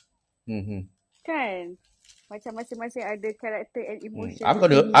 Mm-hmm. kan macam masing-masing ada character and emotion I'm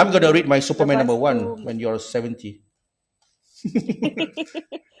gonna sendiri. read my Superman Lepas number tu 1 when you're 70.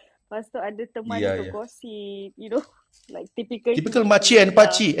 lepas tu ada teman Yeah, untuk yeah. gosip, like typical Typical cucu makcik and lah.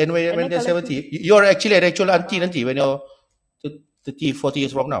 pakcik, and when And then they're kalau 70, you're actually an actual auntie uh, nanti when you're 30, 40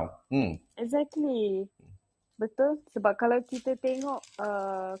 years from now. exactly. Betul, sebab kalau kita tengok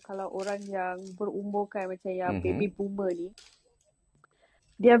kalau orang yang berumur kan macam yang baby boomer ni,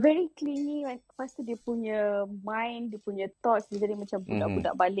 they are very clingy. Lepas tu dia punya mind, dia punya thoughts, dia jadi macam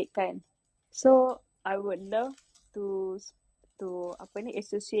budak-budak balik kan. So I would love to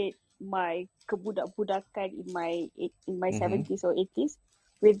associate my kebudak-budakan in my 70s or 80s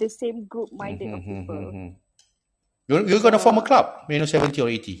with the same group minded of people. You're gonna form a club when you're 70 or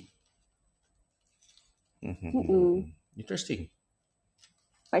 80. Interesting.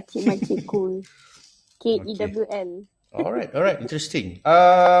 Makcik-makcik cool. KEWL. All right, interesting.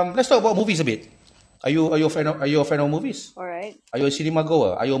 Let's talk about movies a bit. Are you a fan of movies? All right. Are you a cinema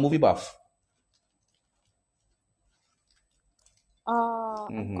goer? Are you a movie buff?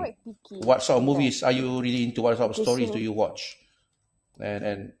 I'm quite picky. What sort of in movies that. are you really into? What sort of Okay, stories so- do you watch?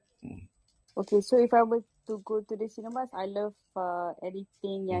 And Okay, so if I were to go to the cinemas, I love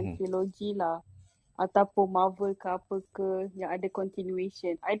anything yang trilogy lah. Ataupun Marvel ke apa ke yang ada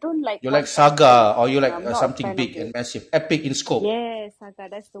continuation. I don't like you like one-time saga, thing. or you like I'm not a something fan big of and it. massive, epic in scope? Yes, saga,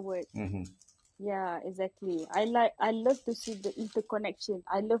 that's the word. Yeah, exactly. I love to see the interconnection.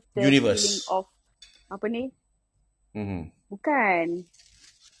 I love the Universe. feeling of apa ni? Bukan.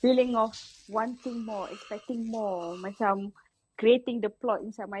 Feeling of wanting more, expecting more, macam creating the plot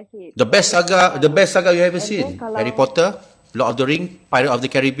inside my head. The best saga you ever And seen? then kalau- Harry Potter, Lord of the Ring, Pirate of the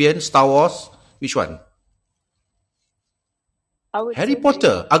Caribbean, Star Wars. Which one? I would Harry say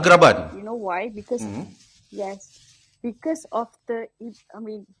Potter, Agraban. You know why? Because yes, because of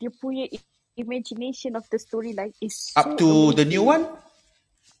dia punya imagination of the storyline is so Up to the new one?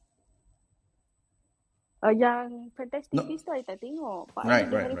 Yang Fantastic No. Beasts tu I tak tengok. But Right, I know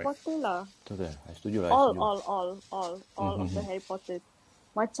the right, Harry right. Potter lah. Betul ke? I setuju lah. All of the Harry Potter.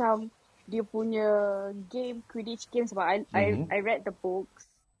 Macam dia punya Quidditch game sebab I read the books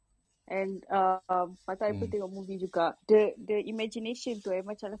and lepas tu I pun tengok movie juga. The imagination tu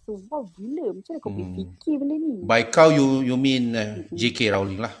macam rasa wow gila, macam mana kau boleh fikir benda ni. By cow you mean J.K.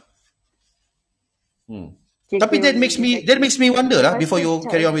 Rowling lah. JK Tapi that makes me wonder lah. Lepas Before tu you macam-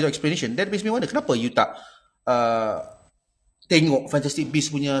 carry on with your explanation, that makes me wonder kenapa you tak tengok Fantastic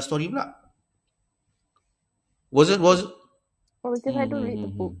Beasts punya story pula? Was because I don't read the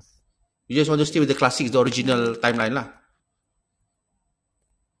books. you just want to stay with the classics, the original timeline lah?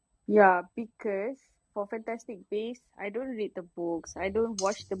 Yeah, because for Fantastic Beasts, I don't read the books. I don't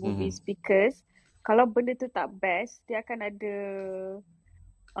watch the movies because kalau benda tu tak best, dia akan ada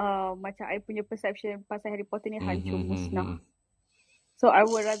macam I punya perception pasal Harry Potter ni hancur musnah. So I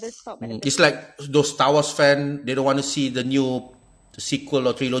would rather stop at the It's like those Star Wars fan, they don't want to see the sequel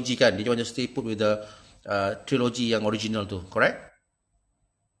or trilogy kan. They want to stay put with the trilogy yang original tu, correct?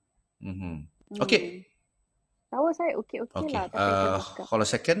 Okay. Star Wars saya okay lah. Tapi I tak suka. Hold a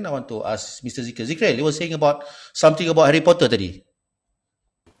second, I want to ask Mr. Zikr. Zikr, you were saying about something about Harry Potter tadi.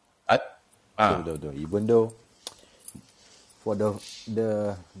 Betul. Even though for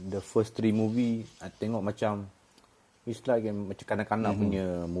the first 3 movie, I tengok macam it's like macam kanak-kanak punya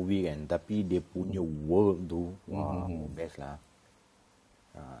movie kan. Tapi dia punya world tu, best lah.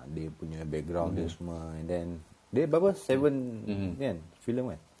 Dia punya background dia semua. And then dia berapa? 7 kan?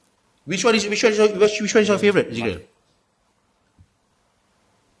 Film kan? Which one is your favorite, Zikr?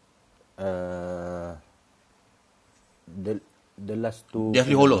 The last two.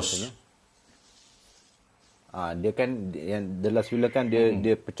 Deathly Hallows. Dia kan yang The Last Will kan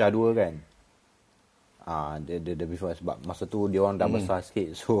dia pecah dua kan. Dia before sebab masa tu dia orang dah besar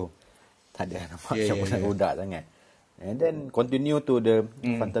sikit, so tak ada nampak budak sangat. And then continue to the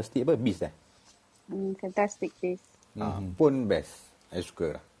Fantastic Beast Fantastic Beasts. pun best. I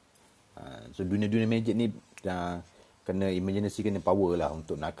suka lah. So dunia-dunia magic ni kena imaginasi, kena power lah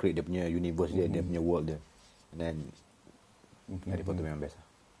untuk nak create dia punya universe dia, dia punya world dia. And then Harry Potter memang best lah.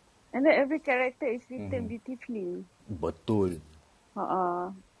 And then every character is written beautifully. Betul.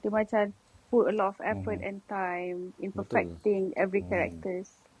 Dia macam put a lot of effort and time in perfecting every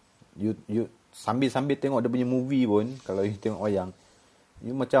characters. You sambil-sambil tengok dia punya movie pun, kalau you tengok wayang,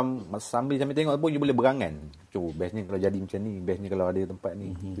 you macam sambil-sambil tengok pun you boleh berangan. Bestnya kalau jadi macam ni, bestnya kalau ada tempat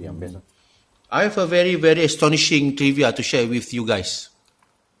ni. Itu yang best lah. I have a very, very astonishing trivia to share with you guys.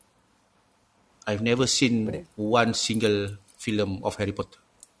 I've never seen one single film of Harry Potter.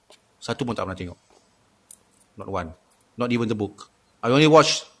 Satu pun tak pernah tengok. Not one. Not even the book. I only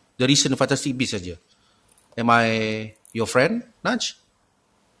watched the recent Fantastic Beasts saja. Am I your friend, Naj?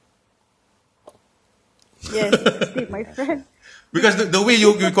 Yes, still my friend. Because the way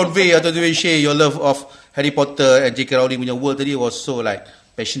you convey atau the way you share your love of Harry Potter and J.K. Rowling punya world tadi was so like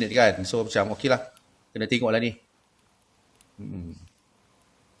passionate kan. So macam okay lah. Kena tengok lah ni.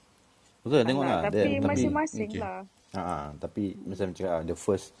 Betul, tengok lah. Tapi masing-masing lah. Tapi macam cakap, the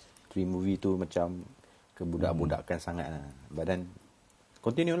first 3 movie tu macam kebudak-budakan sangat lah. But then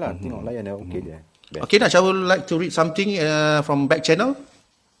continue lah, tengok layan dah okay dia. Best. Okay, Naj, I would like to read something from back channel.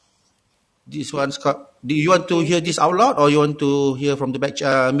 This one's called, do you want to hear this out loud or you want to hear from the back,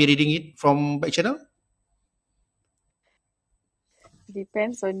 me reading it from back channel?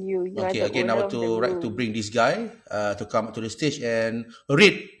 Depends on you. You Okay, are the again, I owner want of the to like room. to bring this guy to come up to the stage and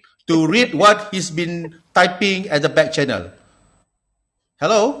read what he's been typing at the back channel.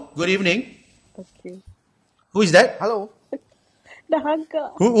 Hello, good evening. Okay. Who is that? Hello. Dah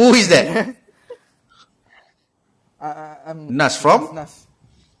agak. Who is that? I'm Nas from? Nas.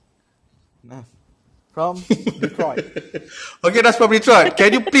 From Detroit. Okay, that's from Detroit.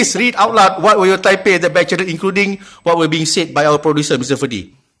 Can you please read out loud what were you typing at the back channel, including what were being said by our producer, Mr.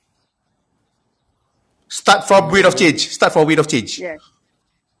 Fadi? Start from Wind of Change. Start from Wind of Change. Yes.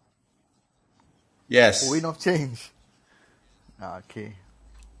 Yes. Wind of change. Okay.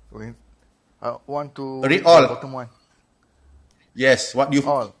 I want to Read all. the bottom one. Yes. What you?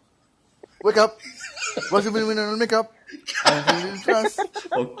 All. Wake up. What's the winner on makeup? I'm feeling trust.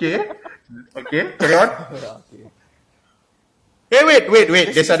 Okay. Okay. Carry on. Okay. Hey,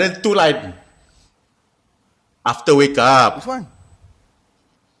 wait. There's another 2 line. After wake up. Which one?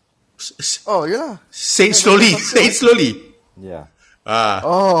 Oh, yeah. Say it slowly. Say it slowly. Yeah.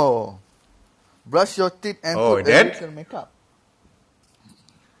 Oh. Brush your teeth and Oh, put then? a little makeup.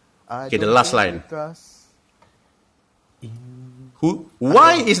 Okay, the last line. Trust.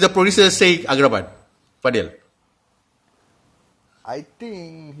 Why is the producer saying Agraban? Fadil. I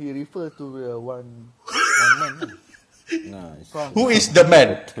think he refers to one man Nice. Who is the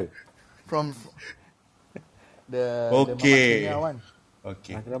man? from the Okay. Mama Kenya one.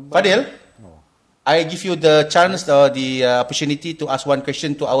 Okay. Agraban. Fadil, I give you the chance or the opportunity to ask one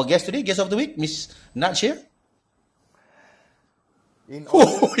question to our guest today, guest of the week, Miss Naj here. In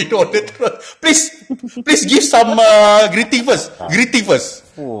In order to, please give some greeting first. Greeting first.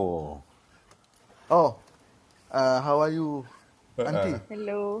 Oh. How are you, Auntie?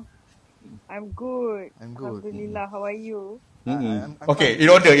 Hello. I'm good. I'm good. Alhamdulillah. How are you? I'm Okay, fine. in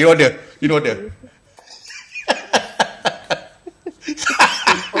order. In order.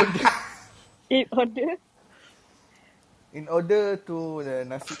 In order to the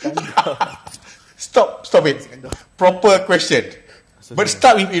nasi kandar. Stop it. Proper question. But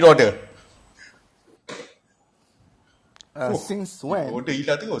start with in order. Since when Order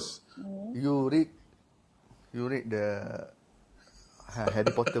hilang terus. you read the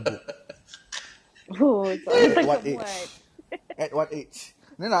Harry Potter book? Oh, At sorry. what age? At what age?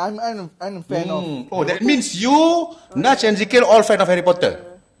 No, I'm a fan of. Oh, that means you, Naj and Zikir all fan of Harry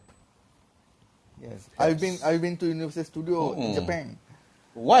Potter. Yes, I've been to Universal Studio in Japan.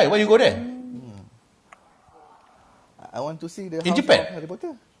 Why? Why you go there? I want to see the In house Japan? of Harry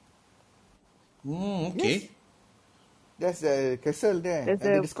Potter. Okay. Yes. There's a castle there. There's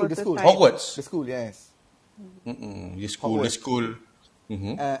And a the school. prototype. Hogwarts. The school, yes. The school.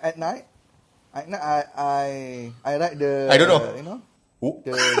 At night, I write the. I don't know. You know, Who?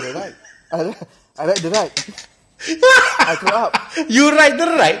 the ride. I write the ride. I throw up. You ride the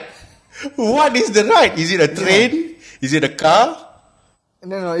ride? What is the ride? Is it a train? Is it a car?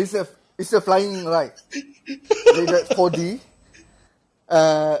 No, it's a flying ride. They got 4D.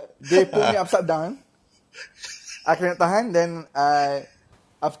 They put me upside down. I cannot tahan. Then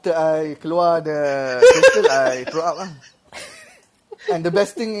after I keluar the crystal, I throw up lah. And the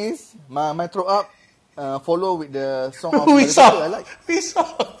best thing is my throw up follow with the song of Harry Which Potter I song? like. Which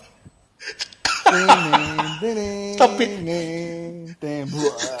song? Stop it.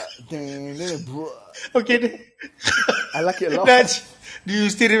 Okay. I like it a lot. Naj, do you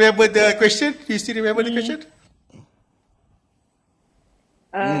still remember the question? Do you still remember the question?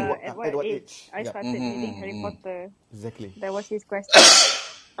 At what what age? age? I started reading Harry Potter. Exactly. That was his question.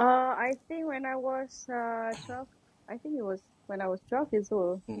 I think when I was 12, I think it was when I was 12 years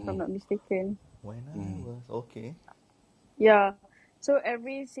old, if I'm not mistaken. When I was okay. Yeah. So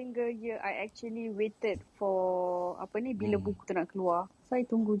every single year, I actually waited for bila buku tu nak keluar. So I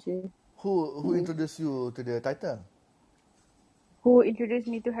tunggu je. Who introduced you to the title? Who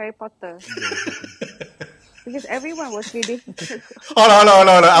introduced me to Harry Potter? Because everyone was reading. Hold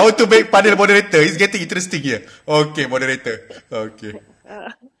on. I want to make Fadil moderator. It's getting interesting here. Okay, moderator. Okay.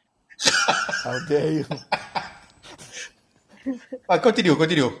 How dare you? Continue.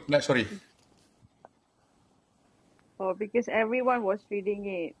 No, sorry. Because everyone was reading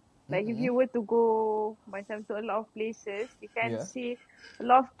it. Like if you were to go macam to a lot of places, you can Yeah. see a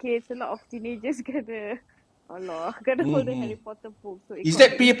lot of kids, a lot of teenagers gonna hold the Harry Potter book. So it Is got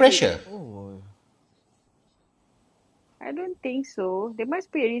that me peer intrigued. pressure? Oh. I don't think so. There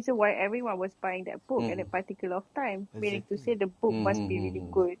must be a reason why everyone was buying that book at a particular of time. Meaning to say the book must be really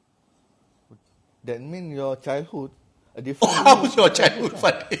good. That means your childhood, a different How was your childhood,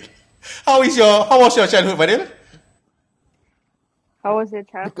 Fadil? How was your childhood, Fadil? How was your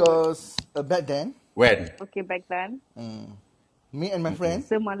childhood? Because back then, When? Okay, back then. me and my friend,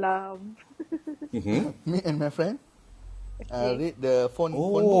 Semalam. Okay. read the phone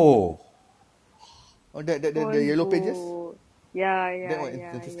book. Oh. Oh, the yellow pages. Yeah. That one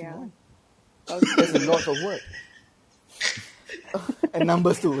interesting one. Okay. There's a lot of word. And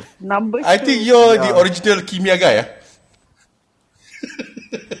numbers too. Numbers I too. think you're the Yeah. original kimia guy.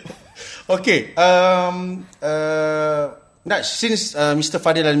 Okay. Naj, since Mr.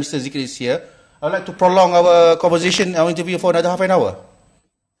 Fadil and Mr. Zikri is here, I would like to prolong our conversation, our interview for another half an hour.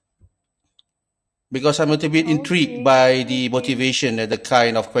 Because I'm a little bit intrigued by the motivation and the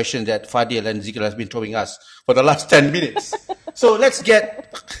kind of questions that Fadil and Zikri has been throwing us for the last 10 minutes. So let's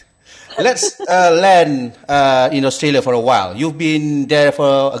land in Australia for a while. You've been there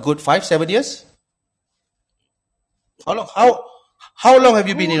for a good 5-7 years? How long have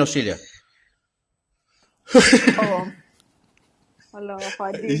you been in Australia? Alah,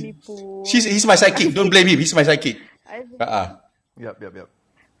 Fadil ni pun. He's my sidekick. Don't blame him. He's my sidekick. Yep.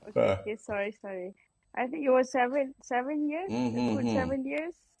 Okay, sorry. I think it was 7 years. A good 7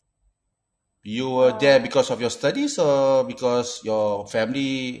 years. You were there because of your studies or because your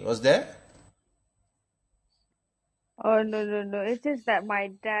family was there? Oh, no. It's just that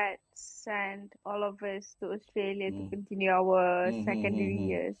my dad sent all of us to Australia to continue our secondary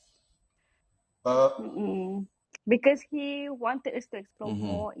years. Because he wanted us to explore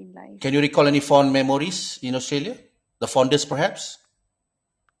more in life. Can you recall any fond memories in Australia? The fondest, perhaps?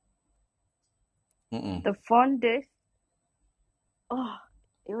 The fondest? Oh,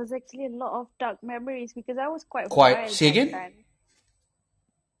 it was actually a lot of dark memories because I was quite wild Say back again? then.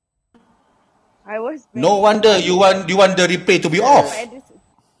 I was No very wonder wild. you want the replay to be off.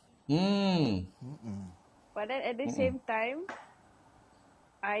 But then at the same time,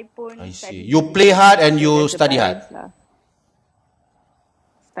 I pun I see. study. You play hard and So you there's a study hard. balance lah.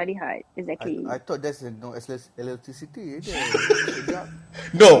 Study hard, exactly. I thought there's no electricity.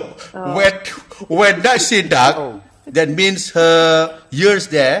 No, when that say dark, that means her years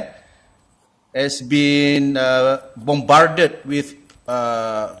there has been bombarded with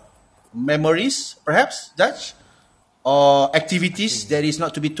memories, perhaps, Dutch, or activities that is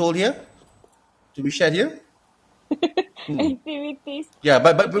not to be told here, to be shared here. Activities. Yeah,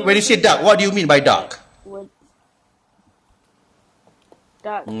 but when you say dark, what do you mean by dark?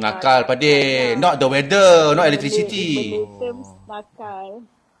 Dark. Nakal, Pade. Not the weather, not electricity. In Malay terms, nakal.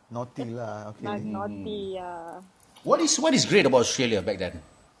 Naughty lah. Okay. Naughty, yeah. What is great about Australia back then?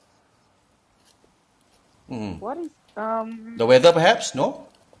 What is The weather, perhaps? No.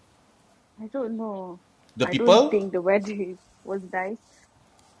 I don't know. The I people? don't think the weather was nice.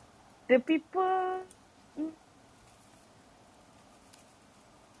 The people,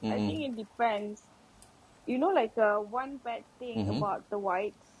 I think it depends. You know, like one bad thing about the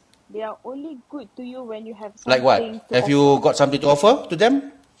whites, they are only good to you when you have something Like what? to Have offer. you got something to offer to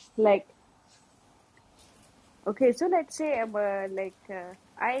them? Like, okay, so let's say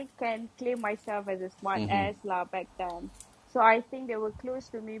I can claim myself as a smart ass lah back then. So I think they were close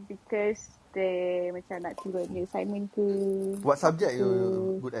to me because they macam nak turun the assignment ke. What subject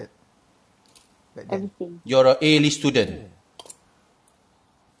you good at? Back then? Everything. You're a A-list student.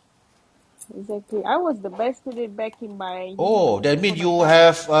 Exactly. I was the best student back in my... Oh, that means you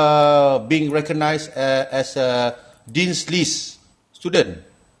have been recognized as a Dean's List student.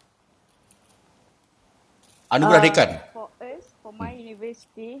 Anugerah Dekan. For us, for my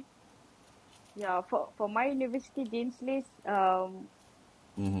university, for my university Dean's List,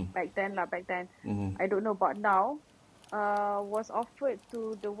 back then, I don't know about now, was offered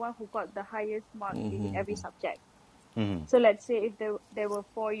to the one who got the highest mark in every subject. So let's say if there were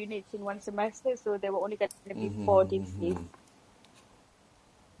 4 units in one semester, so there were only going to be 4 days leave.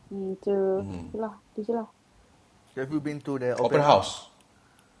 So itulah, tu je lah. Have you been to the Opera house.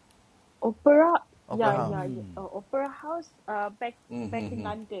 Opera, Opera yeah, house. yeah, yeah. Opera house. Back in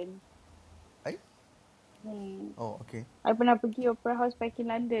London. Eh? Hmm. Oh, okay. I pernah pergi opera house back in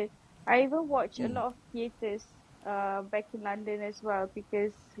London. I even watched a lot of theatres back in London as well,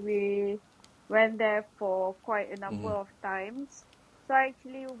 because we went there for quite a number of times. So I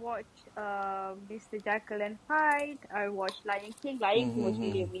actually watched Mr. Jekyll and Hyde. I watched Lion King. Lion King was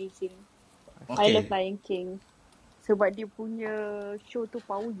really amazing. I love Okay. Lion King. Sebab dia punya show tu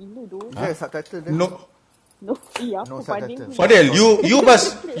power gila tu. Is there a subtitle there? No, No, iya, No apa pandai subtitle. pula. Fadel,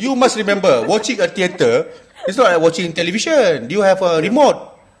 you must remember, watching a theater is not like watching television. You have a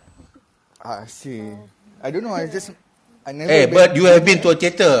remote. I see. I don't know. I never. Hey, been- but you have been to a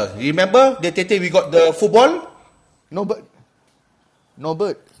theater. Remember the theater we got the football? No bird. No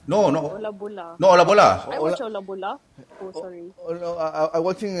bird. No, Ola bola. no ola bola. I watch Ola bola. Oh, sorry. Oh, no, I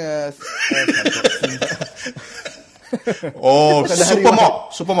watching. Oh, Sadahari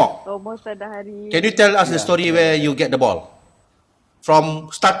Supermok. Oh, most ada hari. Can you tell us the story where you get the ball?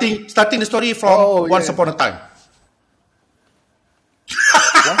 From starting the story from Once Upon a Time.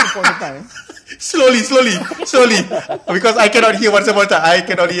 Once upon a time. Slowly. Because I cannot hear Once Upon a Time. I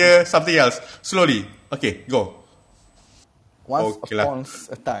cannot hear something else. Slowly. Okay, go. Once Okay lah. upon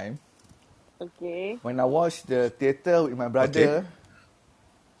a time, Okay. when I watched the theater with my brother,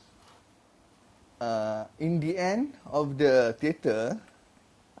 in the end of the theater,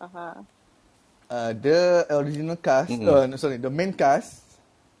 the original cast, the main cast,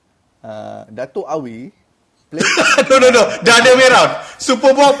 Dato' Awi, played. No. The other way around.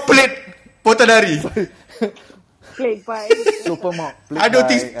 Supermok played Potadari. Played by. Supermok. I don't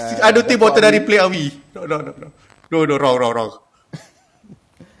think Dato' Potadari Awi. play Awi. No, wrong.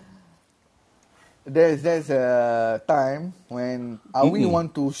 There's a time when Awi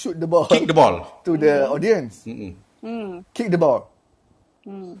want to shoot the ball Kick the ball. to the audience. Kick the ball.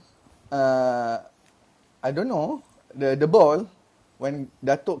 I don't know the ball when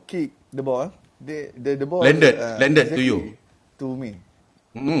Datuk kick the ball. The ball Landed to you. To me.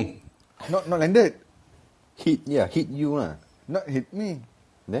 Mm. Not landed. Hit you lah. Not hit me.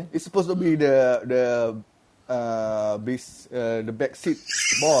 Then? It's supposed to be the back seat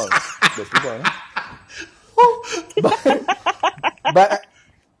ball. That's the ball.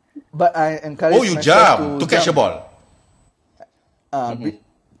 But I encourage Oh, you myself jump to catch the ball.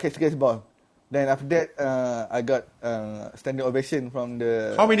 Catch ball. Then after that, I got standing ovation from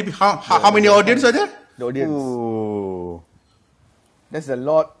the How many audience are there? the audience. Oh, That's a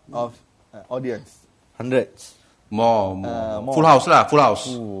lot of audience. hundreds. More. More. Full house lah, full house.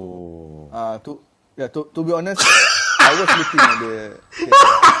 Oh, To be honest, I was looking at the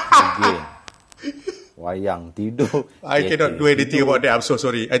theater. again. Wayang tidur. I cannot do anything about that. I'm so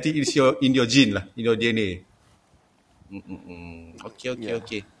sorry. I think it's in your gene lah, in your DNA.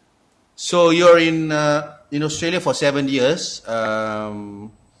 Okay. So you're in Australia for 7 years.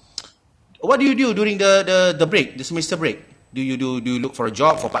 What do you do during the break, the semester break? Do you look for a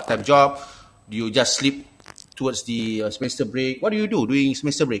job, for part-time job? Do you just sleep towards the semester break? What do you do during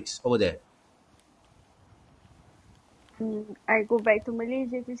semester breaks over there? I go back to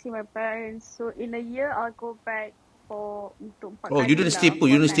Malaysia to see my parents. So in a year, I'll go back untuk 4 Oh, you didn't stay put.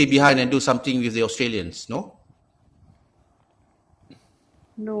 You didn't stay behind and do something with the Australians, no?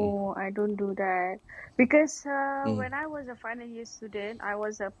 No, I don't do that. Because when I was a final year student, I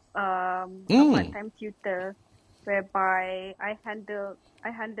was a part-time tutor, whereby I handle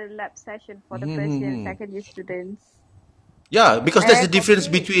lab session for the first year and second year students. Yeah, because that's the And difference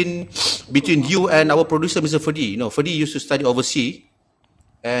actually- between you and our producer, Mr. Ferdi. Ferdi used to study overseas,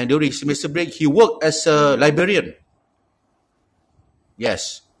 and during semester break, he worked as a librarian.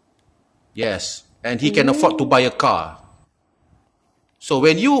 Yes, and he can afford to buy a car. So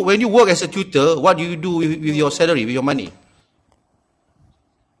when you work as a tutor, what do you do with your salary, with your money?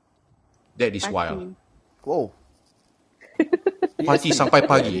 That is wild. Whoa. Party sampai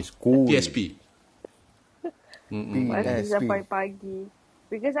pagi. That is cool. PSP. Masih PSP. sampai pagi.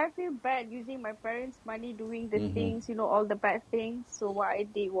 Because I feel bad using my parents' money doing the things, all the bad things. So what I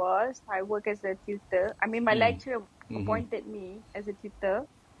did was, I work as a tutor. I mean, my lecturer appointed me as a tutor.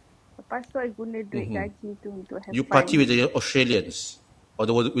 Lepas tu, I guna duit gaji tu untuk have You fun. party with the Australians or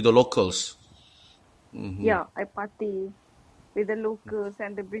with the locals. Yeah, I party with the locals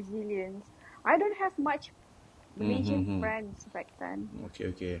and the Brazilians. I don't have much Malaysian friends back then.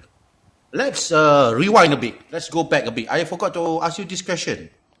 Okay. Let's rewind a bit. Let's go back a bit. I forgot to ask you this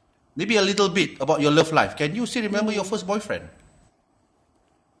question. maybe a little bit about your love life. Can you still remember your first boyfriend?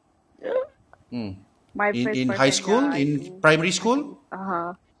 My first In high boyfriend, school, yeah, I in do. primary I school?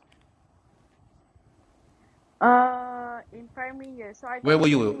 do. In primary year. So I Where got were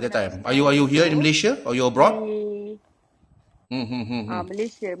to know you him that when I was time? Are you primary here in 2. Malaysia or you abroad? We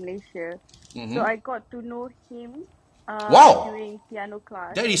Malaysia. So I got to know him Wow, during piano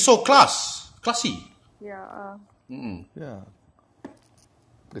class. that is so classy. Yeah, Yeah.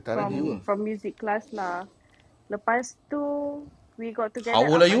 Getaran jiwa. from music class lah. Lepas tu we got How together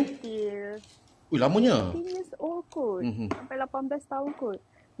old up are you? until Ui, lamanya. 18 years old kot. Sampai 18 tahun kot.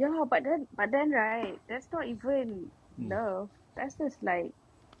 Yeah, but then right, that's not even love. That's just like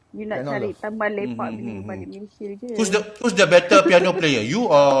you nak Cannot cari love. teman lepak bila you balik Malaysia je. Who's the better piano player, you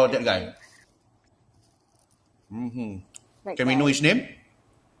or that guy? That Can we know guy. his name?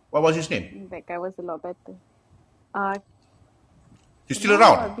 What was his name? That guy was a lot better. He's still No,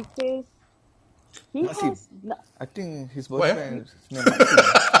 around. because he Maxim. has I think his Why, boyfriend's name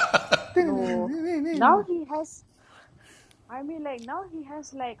Maxim. no. Now he has. I mean, like now he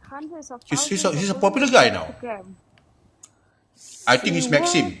has like hundreds of thousands of He's a followers popular guy on now. Instagram. I think he's Say what?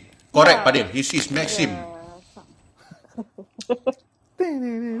 Maxim. Correct, Yeah. Padil. He's Maxim.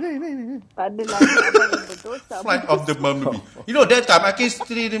 Tak adalah abang yang berdosa. Flight of the Bumblebee. You know, that time I can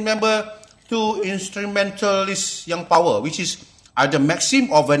still remember two instrumentalists yang power, which is either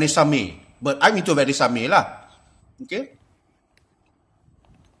Maxim or Vanessa May. But I'm into Vanessa May lah. Okay.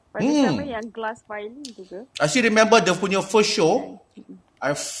 Pada sama yang glass violin tu ke? I still remember the punya first show.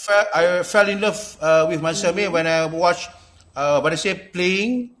 I fell in love with Vanessa May when I watched Vanessa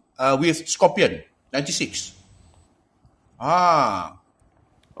playing with Scorpion 96.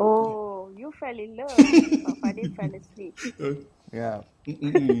 Oh, you fell in love. But Fadil fell asleep. Yeah.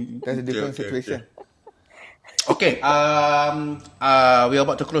 That's a different situation. Okay. We are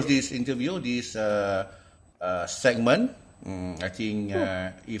about to close this interview, this segment. I think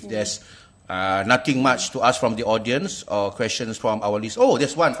if there's nothing much to ask from the audience or questions from our list. Oh,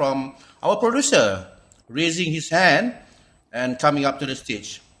 there's one from our producer raising his hand and coming up to the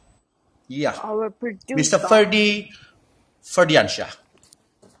stage. Yeah. Our producer. Mr. Ferdiansyah.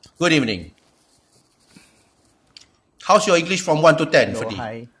 Good evening. How's your English from 1 to 10, Hello, Ferdi?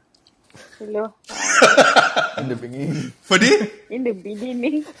 hi. Hello. In the beginning. Ferdi? In the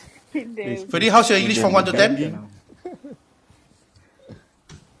beginning. Ferdi, how's your English from 1 to 10?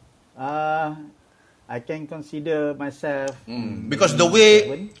 I can consider myself Because the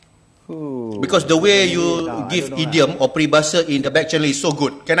way 7. Because the way you I give don't know, idiom or peribahasa in the back channel is so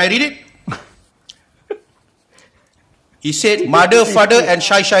good. Can I read it? He said, mother, father and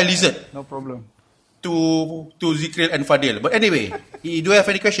shy lizard No problem. to Zikril and Fadil. But anyway, do you have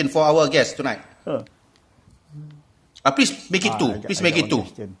any question for our guest tonight? Please make it two. Please make it two.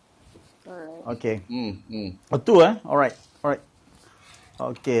 Alright. Okay. Oh, two, eh? Alright.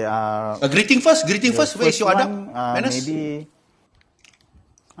 Okay. Greeting first. Where is your adab? Manners? Maybe.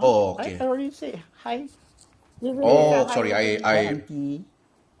 Oh, okay. I already say hi. Oh, sorry. Hi, auntie.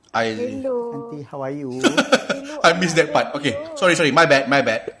 Hello. Auntie, how are you? I missed that part. Okay. Sorry. My bad.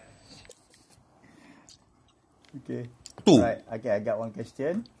 Okay. Two. Right. Okay, I got one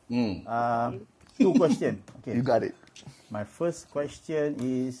question. Two questions. Okay. You got it. My first question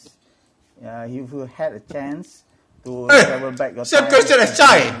is, if you had a chance to Hey, travel back your same time. question as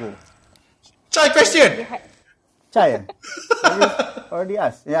Chai. Chai question. Chai, already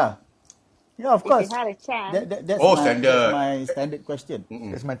asked. Yeah, of course. If you had a chance. That's Standard. That's my standard question.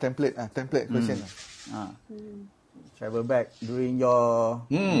 That's my template. Template question. Travel back during your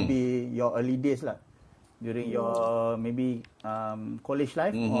maybe your early days lah. During your maybe college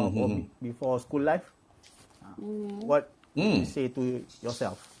life or before school life. What you say to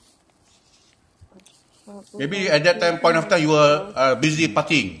yourself? Maybe at that point of time you were busy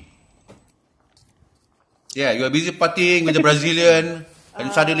partying. Yeah, you were busy partying with the Brazilian, and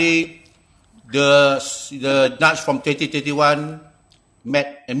suddenly the Naj from 2021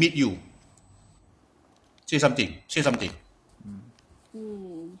 meet you. Say something.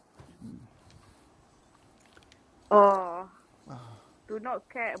 Oh, do not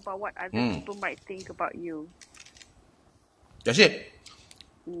care about what other people might think about you. That's it.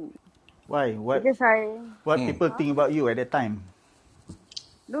 Why? What Because people think about you at that time?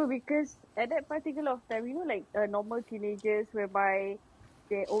 No, because at that particular time, like normal teenagers whereby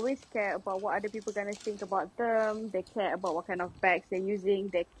they always care about what other people gonna think about them. They care about what kind of bags they're using.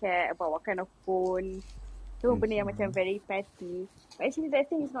 They care about what kind of phone. So benda yang macam very petty. But actually that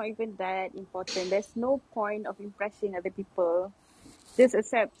thing is not even that important. There's no point of impressing other people. Just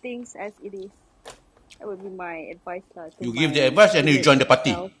accept things as it is. That would be my advice lah. You give the advice and then you join the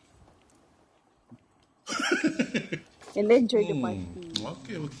party. And then join the party.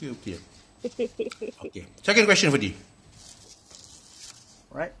 Okay. Second question, Fadi.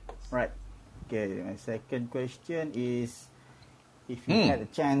 Right. Okay, my second question is, if you had a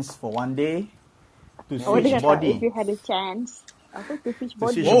chance for one day to Awak switch dengar tak? body, If you had a chance. Apa to switch to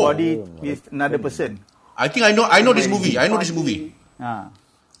switch body? Oh. body with another person. I think I know this Body. movie.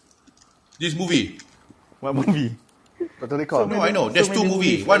 This movie. What movie? Betul recall. No, I know. There's two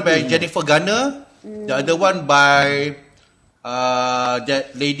movies. movies One by like this, Jennifer Garner. The other one by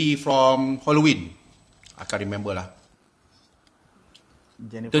that lady from Halloween. I can't remember lah.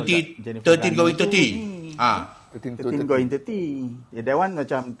 Jennifer 13 Garner going tu 30. 13 going 30. That one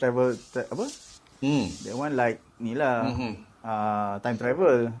macam travel apa? That one like ni lah. Time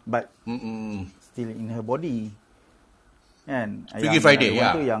travel but still in her body. Kan? Freaky Friday,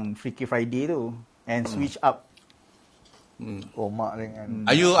 one tu yang Freaky Friday tu and switch up. Oh, mak dengan...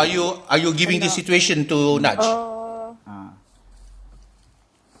 Are you giving this situation to Naj?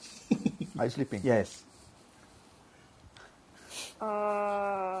 Are you sleeping? Yes.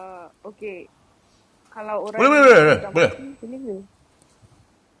 Okay. Kalau orang Boleh. boleh ke?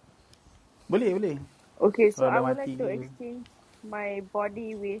 Boleh. Okay, so Kalau I dah would mati like to ke? exchange my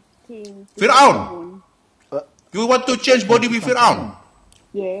body with King Fir'aun. You want to change body with Fir'aun?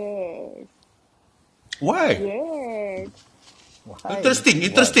 Yes. Why? Yes. Interesting.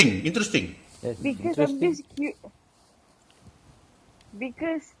 Yes, Because I'm just cute.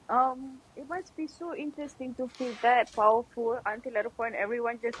 Because it must be so interesting to feel that powerful until at a point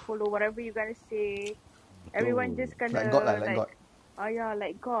everyone just follow whatever you're gonna say. Everyone just gonna Like God lah, like God. Yeah,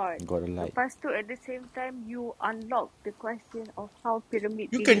 like God. God alike. Lepas tu at the same time you unlock the question of how pyramid.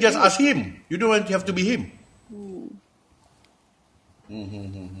 You can just ask him. You don't have to be him.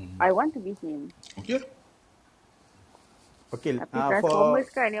 I want to be him. Okay. Okay, Tapi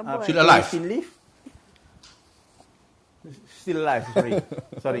Transformers kan yang buat. Still alive. Still alive,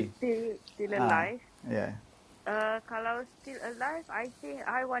 sorry. Still alive. Yeah. Kalau still alive, I think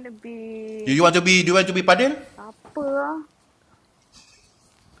I want to be. Do you want to be Padel? Apa lah?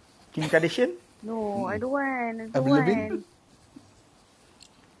 Kim Kardashian? No, I don't want. Avril Lavigne?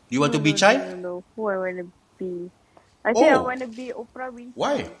 You want to be Chai? No. Who I want to be? I think I Oh. want to be Oprah Winfrey.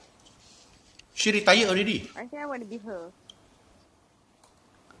 Why? She retired already. I think I want to be her.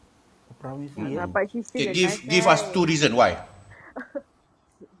 Promise But she's still Okay, a nice give us guy. 2 reasons why.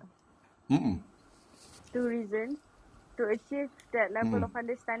 Two reasons to achieve that level of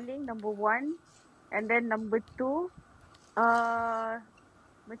understanding. Number one, and then number two, macam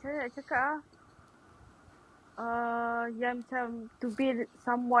mana nak cakap yang macam to be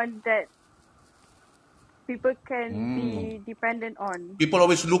someone that people can be dependent on. People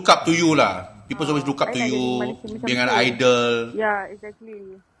always look up to you lah. People always look up to I nak jadi you. manusia macam Being an tu. idol. Yeah,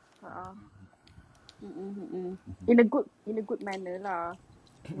 exactly. In a good manner lah.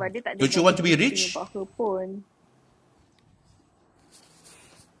 Sebab dia tak ada Don't you want to be thing rich? about her pun.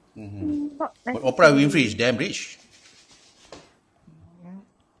 Not But Oprah Winfrey is damn rich.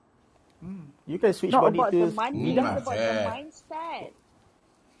 You can switch Not body about to the money, it's about the fair. mindset.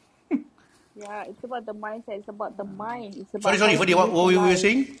 Yeah, it's about the mindset. It's about the mind. It's about Sorry, how Fadi, you what live were your you life.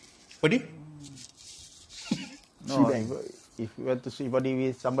 saying? Fadi? No, if you want to switch body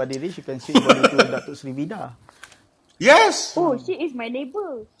with somebody rich, you can switch body to Datuk Sri Vida. Yes. Oh, she is my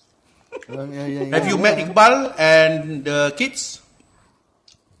neighbor. Yeah. Have you met Iqbal and the kids?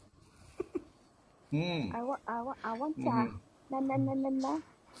 I want Cha. Na.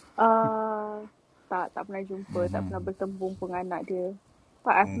 Tak pernah jumpa, tak pernah bertembung pun dengan anak dia.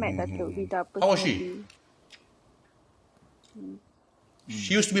 But I've met Datuk Vida personally. How was she?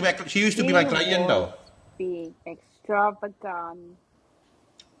 She used to be my client tau. Big, extravagant.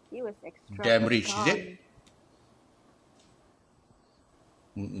 He was extravagant. Damn rich, is it?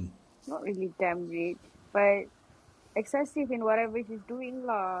 Not really damn rich, but excessive in whatever she's doing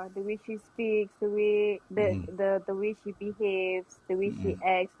lah. The way she speaks, the way the way she behaves, the way she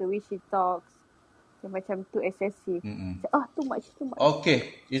acts, the way she talks. Dia macam too excessive. Too much.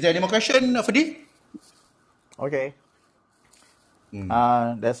 Okay. Is there any more question, Fadi? Okay.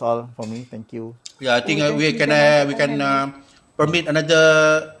 That's all for me. Thank you. Yeah, I think Oh, we thank you can so much. permit another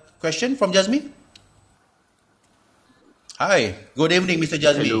question from Jasmine. Hi. Good evening, Mr.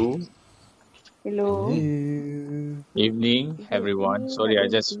 Jasmine. Hello. Evening, everyone. Sorry, I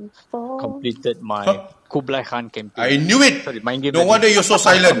just completed my Kublai Khan campaign. I knew it. Sorry, mind game. No wonder you're so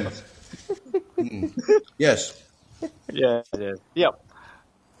silent. Yes. Yes. Yep.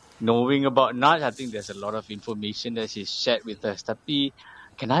 Knowing about Naj, I think there's a lot of information that she's shared with us. Tapi,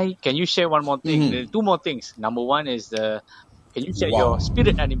 can you share one more thing? There are two more things. Number one is can you share your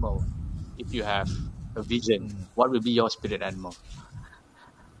spirit animal, if you have? a vision, what will be your spirit animal?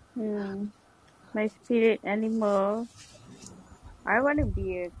 My spirit animal. I want to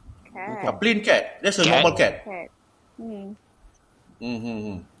be a A cat. plain cat. That's a Cat? normal cat. Cat. Hmm.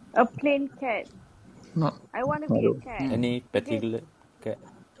 Mm-hmm. A plain cat. No. I want to be a cat Any because particular cat?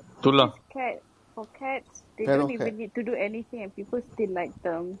 Itulah. for cats they Feral don't even cat. need to do anything and people still like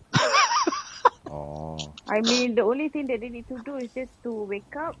them. Oh. I mean, the only thing that they need to do is just to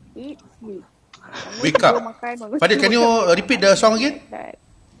wake up, eat, sleep. Bangun Wake tidur up. makan, bangun Fadil, tidur can you makan, berak. repeat I the want to song be again? like that.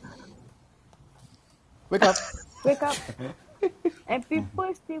 Wake up. Wake up, and people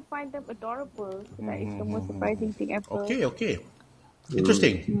still find them adorable. So that is the most surprising thing ever. Okay.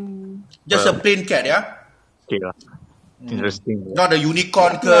 Interesting. Just a Well, plain cat, yeah? okay lah. Interesting. Not a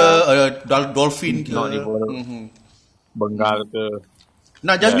unicorn ke, Yeah. a dolphin ke. Not even Bengal ke.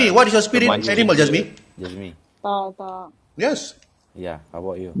 Now, Jasmine, what is your spirit Remaja animal, ke. Jasmine? Jasmine. Tak. Yes. Yeah, how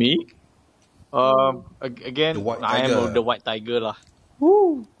about you? Me? Again, The white I am tiger. the white tiger lah.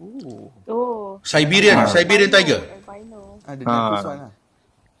 Oh. Siberian tiger. Albino. The Netflix one lah.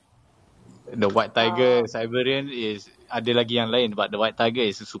 The white tiger Siberian is ada lagi yang lain, but the white tiger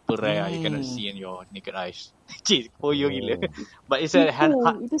is super rare. You cannot see in your naked eyes. Cik, koyo gila. But it's a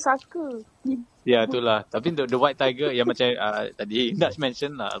Itu saka. yeah, itulah. Tapi the white tiger yang macam tadi Naj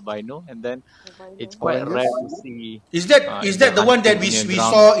mention lah, albino, and then it's quite Oranges. rare to see. Is that the one that we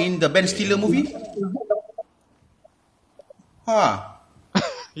saw in the Ben Stiller movie?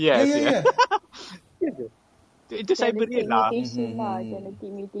 Yes, Yeah. Itu Siberian lah.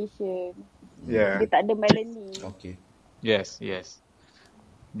 Genetic mutation. Yeah. Dia tak ada melanin. Okay. Yes.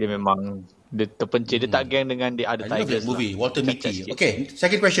 Dia memang dia terpencil. Dia tak geng dengan the other I love tigers that movie, lah. Walter Cacat Mitty. sikit. Okay,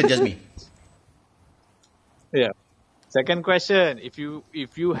 second question, Jasmine. Yeah. Second question, if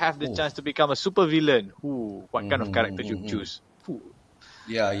you have the chance to become a super villain, what kind of character you choose?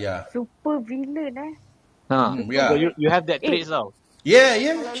 Yeah. Super villain Yeah. So you have that traits now. Yeah.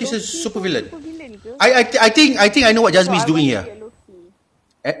 She's a super villain. Super villain ke? I think I know what Jasmine is doing I here. want to be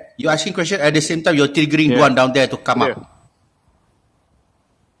a Loki. You're asking question at the same time you're triggering Yeah. Duan down there to come Yeah. up.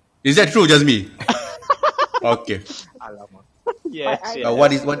 Is that true, Jasmine? Okay. Alamak. Yes. But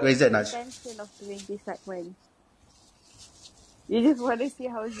yes. What is that, Naj? intention of doing this segment. You just want to see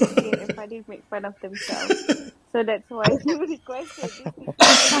how Ziki and Fadil make fun of themselves. So that's why you requested this.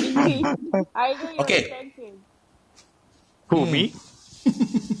 I know your Okay. intention. Who, me?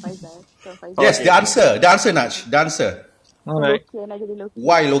 Faizal. So Faizal. Yes, the answer, Naj. The answer. Alright. Loki, nak jadi Loki.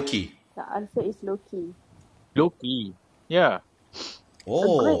 Why Loki? The answer is Loki. Loki. Yeah. A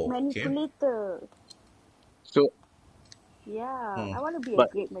great Okay. manipulator. So, Yeah, I want to be a But-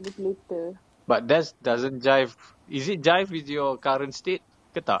 great manipulator. but that doesn't jive. Is it jive with your current state?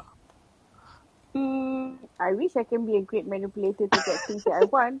 Ke tak? I wish I can be a great manipulator to get things that I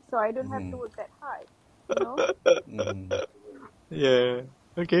want, so I don't have to work that hard. You know, Yeah.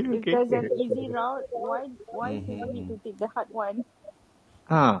 Okay. if there's an easy route, why do you need to take the hard one?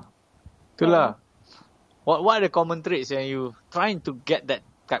 Itulah. What are the common traits yang you trying to get that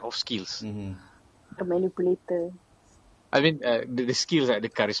type of skills? A manipulator. I mean, the skills like the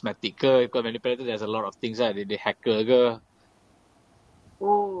charismatic ke, because manipulator there's a lot of things lah. Dia hacker ke.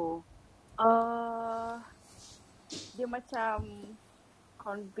 Oh, dia macam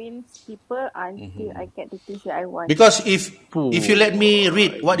convince people until I get the things that I want. Because if you let me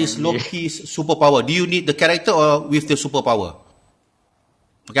read what is Loki's superpower, do you need the character or with the superpower?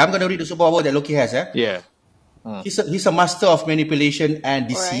 Okay, I'm going to read the superpower that Loki has. Yeah. He's a master of manipulation and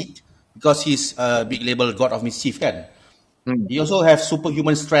deceit because he's a big label god of mischief kan. He also has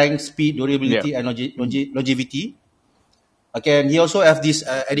superhuman strength, speed, durability, and longevity. Okay, and he also have this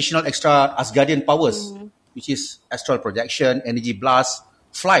additional extra Asgardian powers, which is astral projection, energy blast,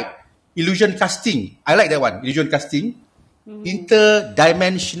 flight, illusion casting. I like that one, illusion casting,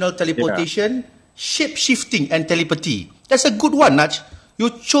 interdimensional teleportation, shape shifting, and telepathy. That's a good one, Naj. You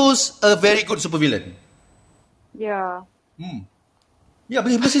chose a very good supervillain. Yeah. Yeah,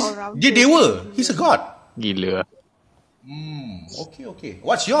 because All-rounder. dia dewa. He's a god. Gila. Okay.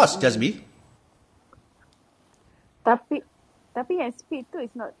 What's yours, Jasmine? Tapi yang speed tu is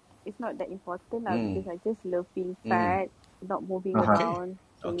not that important lah because I just love being fat, not moving around.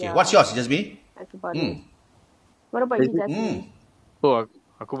 So Okay. yeah, What's yours, Jasmine? that's about it. What about you, Jasmine? Oh,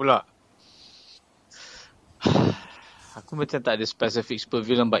 aku pula. Aku macam tak ada specific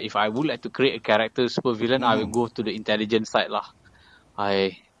supervillain, but if I would like to create a character supervillain, I will go to the intelligent side lah.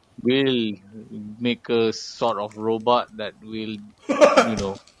 I will make a sort of robot that will,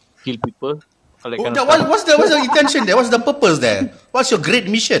 kill people. All that kind of stuff. What's the intention there? What's the purpose there? What's your great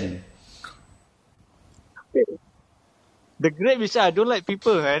mission? The great mission, I don't like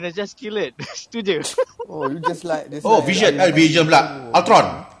people and I just kill it. Itu je. Oh, you just like Vision. Iron Man. Vision pula. Ultron.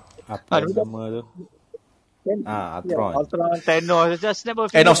 Apa Dia nama tu? Atron. Ultron, Thanos, just snap a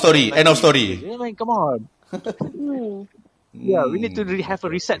End finger. of story. End of story. Yeah, man, come on. Yeah, we need to have a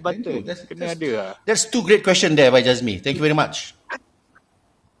reset button. Kena ada lah. That's two great questions there by Jasmine. Thank you very much.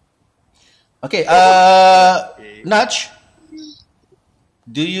 Okay, Naj,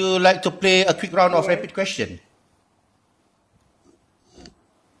 do you like to play a quick round of rapid question?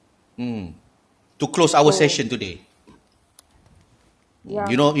 To close our session today. Yeah.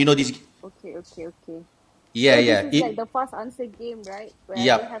 You know this. Okay. Yeah, So yeah. This is like the fast answer game, right? Where I don't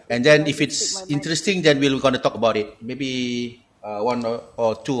Yeah, have to and then try if to it's speak my mind. interesting, then we're gonna talk about it. Maybe one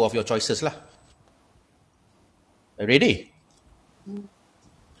or two of your choices lah. Ready?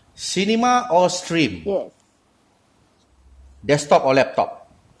 Cinema or stream? Yes. Desktop or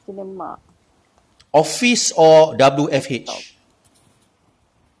laptop? Cinema. Office or WFH?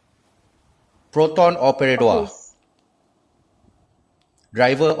 Proton or Peridua? Office.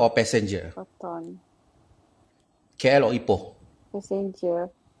 Driver or passenger? Proton. KL or Ipoh?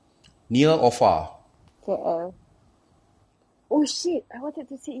 Passenger. Near or far? KL. Oh shit! I wanted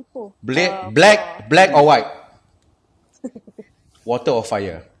to say Ipoh. Black or white? Water or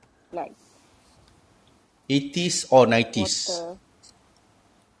fire? Like 80s or 90s? water.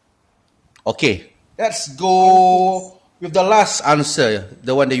 Okay, let's go with the last answer,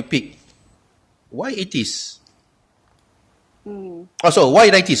 the one that you picked. Why 80s? Oh, so why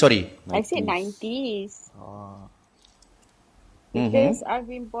 90s? Sorry. I said 90s. Mm-hmm. Because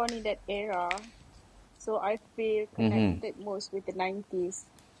I've been born in that era, so I feel connected most with the 90s.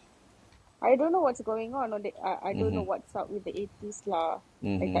 I don't know what's going on the. I don't know what's up with the 80s lah.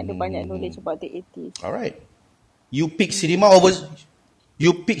 I tak ada banyak knowledge about the 80s. All right. You pick cinema over stream?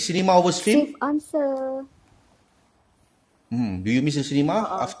 Safe answer. Do you miss the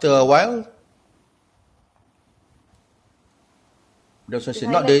cinema after a while? That's what I said.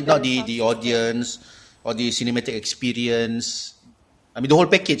 Not the audience or the cinematic experience. I mean the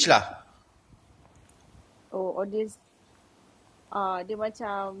whole package lah. Oh, audience. Dia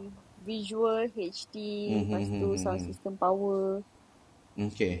macam visual HD, lepas tu sound system power.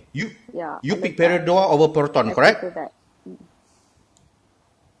 Okay. You Yeah. pick Peridua over Proton, correct? That.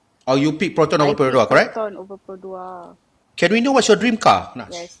 Or you pick Proton over Peridua, correct? Proton over Peridua. Can we know what's your dream car,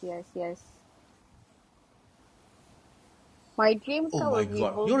 Naj? Yes. My dream car will be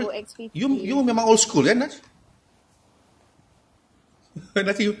Volvo X50. You memang old school kan, Naj?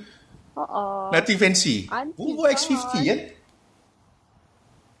 Nothing fancy. Volvo X50 kan?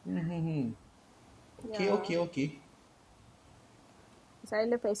 Okay. So I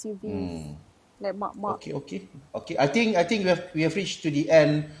love SUVs. Like mak-mak. Okay. I think we have reached to the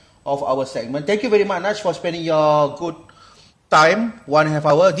end of our segment. Thank you very much, Naj, for spending your good time, 1.5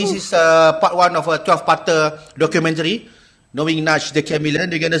 hours. This is part 1 of a 12-parter documentary, Knowing Naj The Chameleon.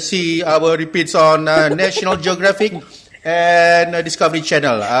 You're going to see our repeats on National Geographic and Discovery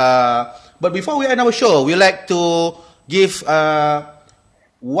Channel. But before we end our show, we like to give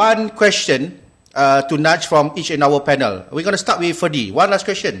one question to Naj from each in our panel. We're going to start with Ferdi. One last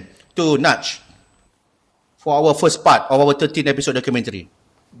question to Naj for our first part of our 13-episode documentary.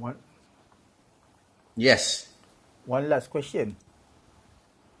 What? Yes. One last question.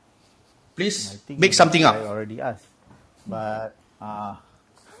 Please make something up. I already asked. But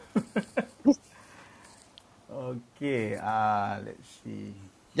okay, let's see.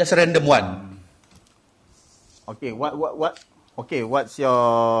 Just a random one. Okay, what? Okay, what's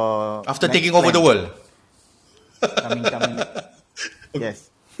your After next taking over plan? the world. Coming. Yes.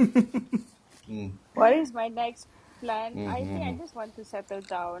 What is my next plan? I think I just want to settle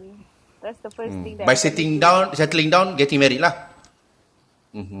down. That's the first thing that By I settling down, getting married lah.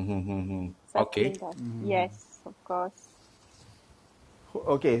 Okay. Yes, of course.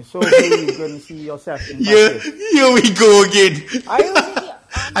 Okay, so who you going to see yourself in 5 years? Here we go again. I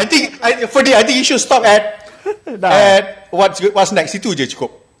already I think you should stop at what's next. Itu je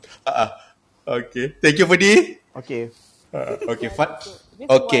cukup. Okay. Thank you, Ferdi. Okay. Okay,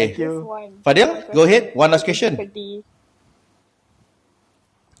 Okay. Fadil, go ahead. One last question.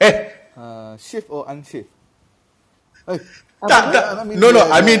 Shift or unshift? Tak.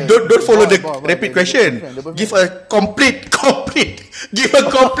 I mean, don't follow the rapid question. Give a complete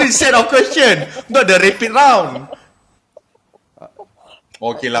set of question, not the rapid round.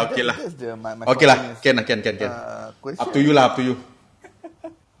 Okay lah. Okay lah, can. Up to you.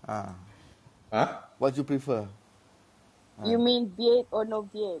 What do you prefer? You mean beard or no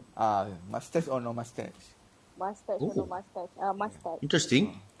beard? Mustache or no mustache? Mustache or no mustache? Mustache.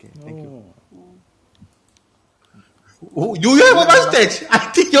 Interesting. Okay, thank you. Oh, do you have a mustache? I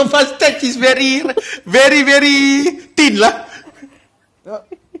think your mustache is very, very, very thin lah.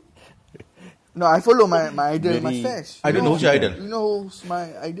 No, I follow my idol Very- mustache. I don't know who's your idol. You know who's my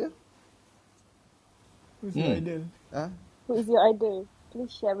idol? Who's your idol? Huh? Who is your idol?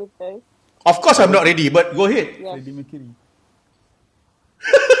 Please share with us. Of course, I'm not ready, but go ahead. Yeah. Freddie Mercury.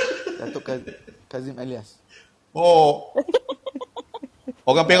 Datuk Kazim Alias. Oh,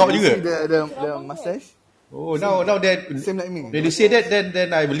 orang Perak You juga. see the mustache? Oh, now that Same like me. when you say that,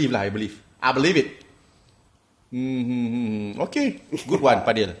 then I believe lah. I believe it. Okay, good one,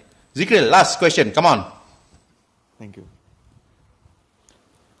 Fadil. Zikril, last question. Come on. Thank you.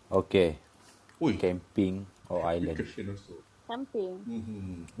 Okay. Ui. Camping or island? Camping.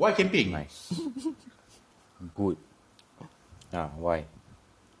 Why camping? Nice. Good. Why?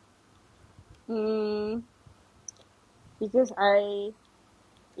 Because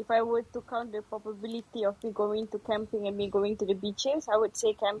if I were to count the probability of me going to camping and me going to the beaches, I would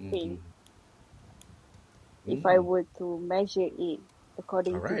say camping. If I were to measure it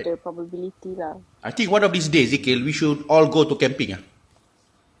according Alright. to the probability lah. I think one of these days, Zikril, we should all go to camping.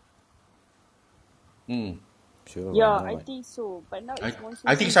 Sure. Yeah, why I not? think so. But now it's monsoon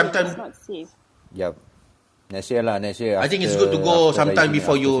I think season, sometime- it's not safe. Yup. Next year lah. Next year. I think it's after- good to go after sometime Raya,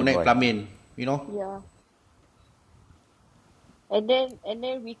 before after you Sin naik Boy. Pelamin. You know? Yeah. And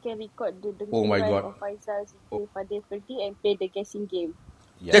then we can record the Oh my ride God. of Faizal, Zikri, Fadil, Ferdi and play the guessing game.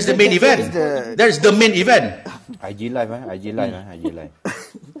 Yeah. That's the main event. That's the main event. IG live. IG live. IG live.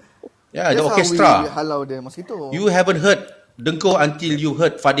 Yeah, the That's orchestra. how we halau the mosquito. You haven't heard Dengko until you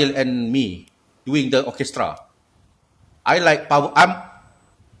heard Fadil and me doing the orchestra. I like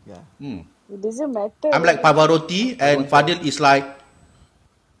Yeah. It doesn't matter. I'm like Pavarotti and Fadil is like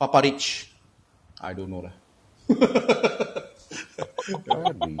Papa Rich. I don't know lah.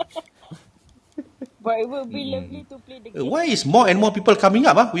 But it would be lovely to play the game. Why is more and more people coming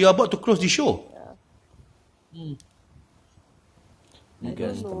up? We are about to close the show.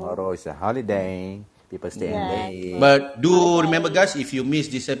 Because tomorrow is a holiday. People stay Yeah. late. But do remember guys, if you miss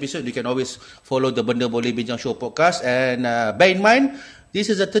this episode, you can always follow the Benda Boleh Bincang Show podcast. And bear in mind, this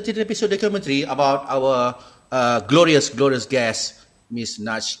is a 13th episode documentary about our glorious guest, Miss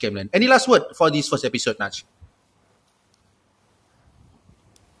Naj The Chameleon. Any last word for this first episode, Naj?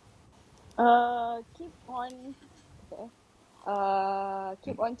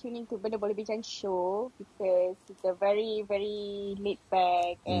 Keep on tuning to Benda Boleh Bincang Show because it's a very, very laid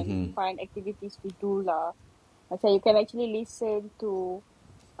back and fun activities we do lah. Macam you can actually listen to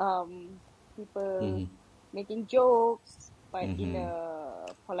people making jokes but in a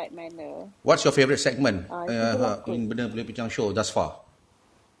polite manner. What's your favorite segment itu lah kot. in Benda Boleh Bincang Show thus far?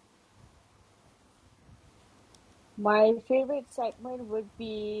 My favorite segment would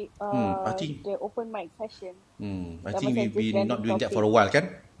be I think- the open mic session. I That think was we've just been random not doing that topic. for a while, kan?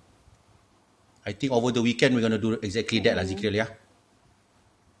 I think over the weekend we're going to do exactly that lah, Zikril, ya.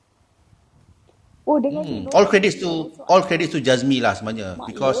 Oh, dengan you know, All credits to Jazmi lah sebenarnya,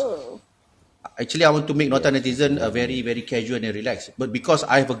 because actually I want to make Nota Netizen a very, very casual and relaxed. But because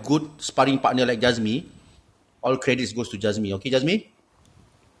I have a good sparring partner like Jazmi, all credits goes to Jazmi. Okay, Jazmi?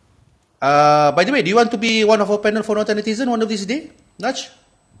 By the way, do you want to be one of our panel for Nota Netizen one of these days? Naj?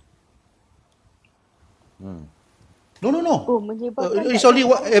 No. Oh, menyebabkan It's only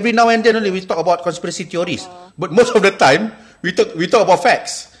every now and then only we talk about conspiracy theories. But most of the time, we talk about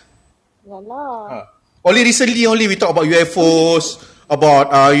facts. Yalah. Only recently we talk about UFOs, about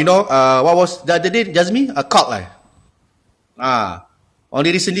what was the other day, Jazmi? A cult lah.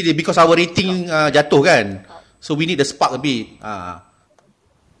 Only recently because our rating jatuh kan. So we need the spark a bit.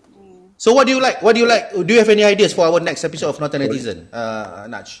 So what do you like? Do you have any ideas for our next episode of Nota Netizen?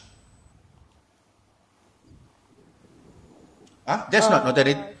 Naj. That's not Nota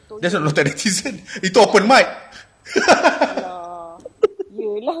Netizen. Itu open mic.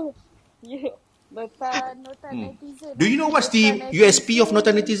 Yelah. Yeah. Nota Netizen. Do you know what's the USP of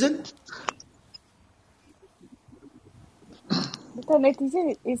Nota Netizen? Nota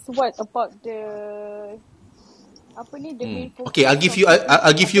Netizen is what about the the main focus. Okay, I'll give you the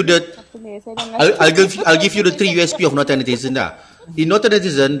I'll give you the 3 USP of Nota Netizen lah. In Nota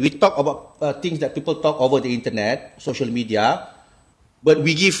Netizen, we talk about things that people talk over the internet, social media, but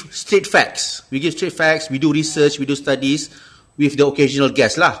we give straight facts. We do research, we do studies with the occasional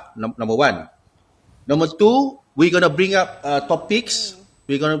guest lah. Number 1. Number 2, we're gonna bring up topics.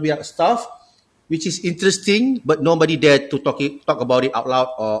 We're gonna bring up stuff which is interesting, but nobody dare to talk about it out loud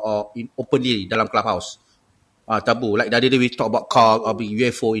or openly dalam clubhouse. Tabu. Like the other day we talk about cult or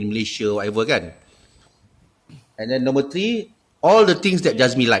UFO in Malaysia, whatever kan. And then number 3, all the things that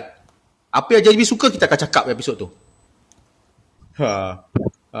Jazmi like. Apa yang Jazmi suka, kita akan cakap episod tu. Ha.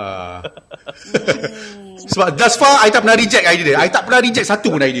 Ha. Sebab thus far, I tak pernah reject idea dia. I tak pernah reject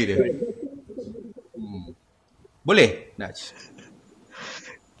satu pun idea dia. Boleh, Naj?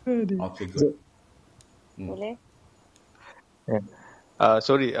 Okay, good. Boleh?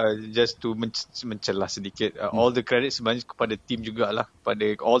 Sorry, just to mencelah sedikit. All the credit sebenarnya kepada team jugalah, pada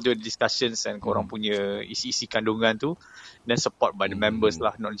all the discussions and korang punya isi-isi kandungan tu, dan support by the members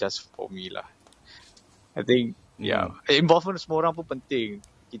lah, not just for me lah. I think, involvement semua orang pun penting.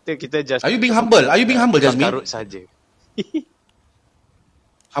 Kita just... Are you being humble? Are you being humble, Jasmine? Karut saja.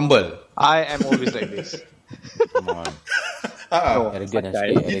 Humble. I am always like this. Come on. Arrogant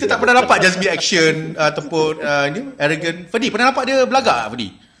Okay. sikit. Kita tak pernah nampak Jasmine action ataupun ni arrogant. Ferdi, pernah nampak dia belagak tak,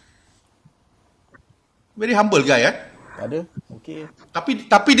 Ferdi? Very humble guy, Tak ada. Okay.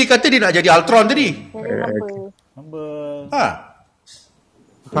 Tapi dia kata dia nak jadi Ultron tadi. Humble.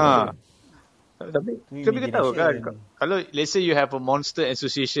 Tapi Ni kita tahu kan, generation. kalau let's say you have a monster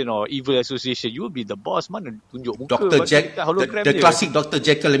association or evil association, you will be the boss. Mana tunjuk muka Dr. bagi Jack, kita hologram the dia. classic Dr.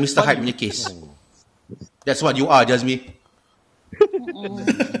 Jekyll and Mr. Hyde punya case. That's what you are, Jasmine.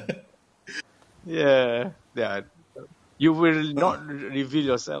 Yeah. You will not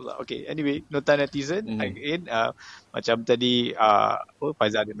reveal yourself lah. Okay, anyway, Nota Netizen, again, macam tadi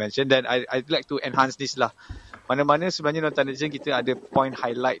Faizal ada mention, dan I'd like to enhance this lah. Mana-mana sebenarnya Nota Netizen kita ada point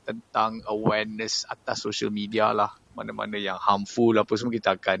highlight tentang awareness atas social media lah. Mana-mana yang harmful apa semua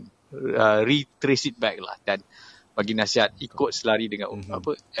kita akan retrace it back lah, dan bagi nasihat ikut selari dengan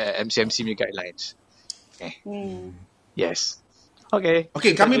MCMC punya guidelines. Okay. Yes. Okay.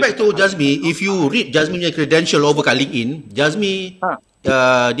 Okay, coming back to Jasmine, if you read Jasmine punya credential over kat LinkedIn, Jasmine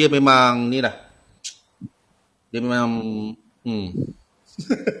dia memang ni lah. Dia memang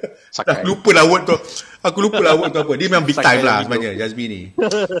Sakai. Aku lupa lah word tu. Apa. Dia memang big time lah sebenarnya Jasmine ni.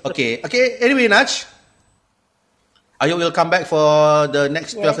 Okay, anyway Naj, you will come back for the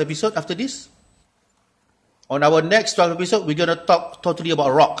next 12 episode after this. On our next 12 episode, we're gonna talk totally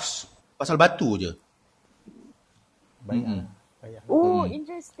about rocks. Pasal batu je. Banyak. Oh,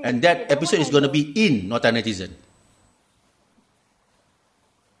 interesting. And that Okay, episode is going to be in Nota Netizen.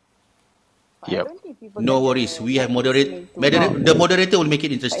 Yep. No worries. We have the moderator will make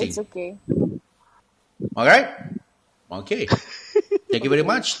it interesting. It's okay. All right? Okay. Thank you very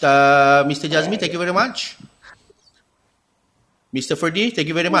much. Mr. Jasmine, thank you very much. Mr. Ferdi, thank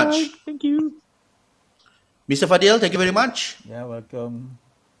you very much. Thank you. Mr. Fadil, thank you very much. Yeah, welcome.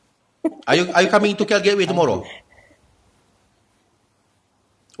 Are you coming to Cal Gateway tomorrow?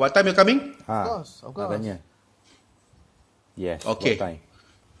 What time you coming? Of course. Makanya. Yes. Okay. What time?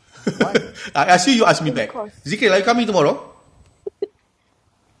 I ask you ask me back. course. Zikri, are you coming tomorrow?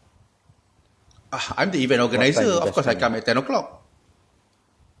 I'm the event organizer. What time Of course, I best come at 10 o'clock.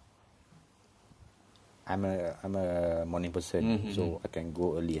 I'm a morning person, so I can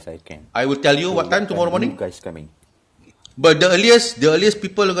go early as I can. I will tell you what time tomorrow morning. You guys coming? But the earliest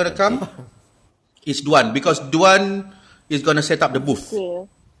people are gonna come is Duan, because Duan is gonna set up the booth. Yeah.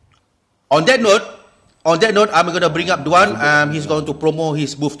 On that note, I'm gonna bring up Duan. He's going to promo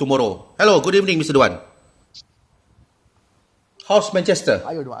his booth tomorrow. Hello, good evening, Mr. Duan. How's Manchester?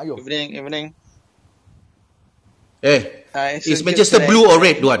 Ayo. Evening. Hey, It's is good Manchester today. blue or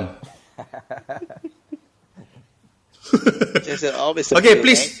red, Duan? Just always Okay, blue,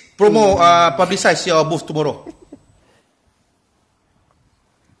 please promo, publicize your booth tomorrow.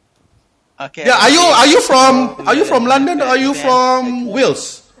 right? Okay. Yeah, are you from London or are you from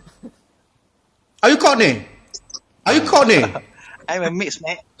Wales? Are you Cockney? I'm a mix,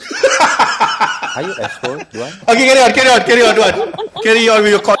 mate. Are you asshole, Duan? Okay, carry on, Duan. Carry on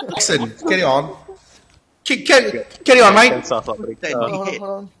with your Cockney accent. Carry on. Carry on, mate. Hold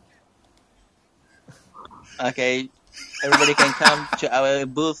on. Okay. Everybody can come to our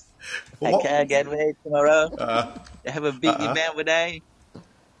booth at Cal Gateway tomorrow. They have a big event today.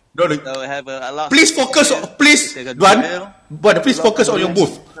 So we have a lot. Please focus, please, Duan. But please focus on your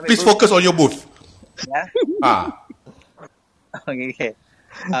booth. Please focus on your booth. Yeah. Okay.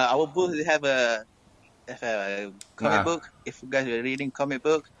 Our booth we have a comic book. If you guys are reading comic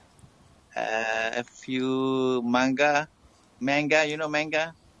book, a few manga, you know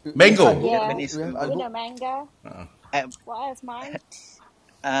manga. Mango. Yeah. Japanese We have book. You know, manga. What else, mine?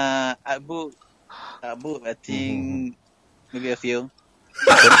 A book. I think maybe a few.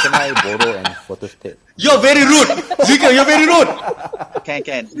 Can I borrow and photostat? You're very rude. Zika, you're very rude.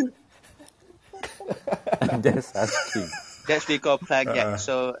 Can. I'm just asking. That's we call plagiat.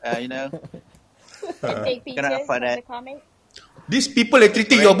 So And take pictures Cannot of afford the that. comic. These people are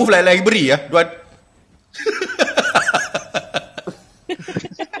treating your booth like library, yeah, Duan.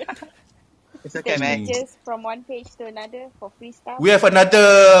 It's okay, mate. Just from one page to another for free stuff. We have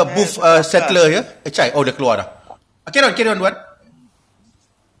another booth settler here. Chai, oh dah keluar dah. Carry on, what?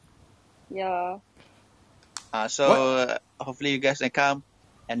 Yeah. Hopefully you guys can come.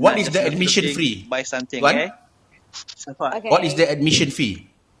 And What is the admission fee? Buy something, What? okay? So far. Okay. What is the admission fee?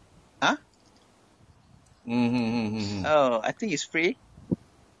 Huh? Mm-hmm. Oh, I think it's free.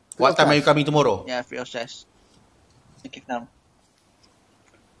 What time are you coming tomorrow? Yeah, free of charge. Okay, now.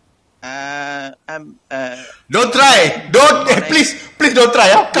 Don't try. Please don't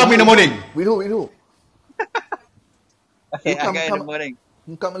try. Come in the morning. We do. Okay, You I got in the morning.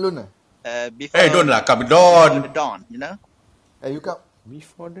 You come alone. Before Don't lah, come the don't. dawn, you know? You come.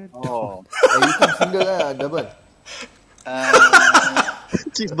 Before that. Oh. You come single double.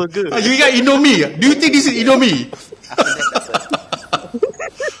 Cheeseburger. You got Indomie? Do you think this is Indomie? After that,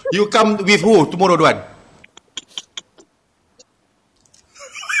 You come with who tomorrow, Duan?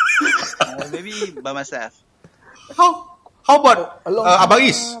 maybe by myself. How about Along. Abang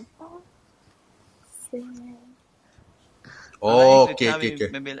Is? Oh, okay.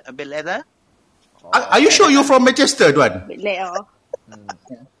 Maybe a bit later. Are you sure you're from Manchester, Duan? Bit late oh.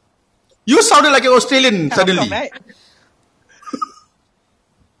 You sounded like an Australian suddenly.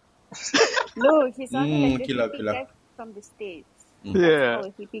 No, he sounded like okay a lah. hippie guy from the States. Yeah. Oh,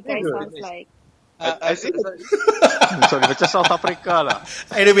 hippie guy sounds like. Sorry, macam South Africa lah.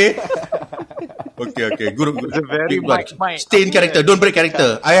 Anyway. Okay. Good. It's a very Good. Mike. Stay in character. Don't break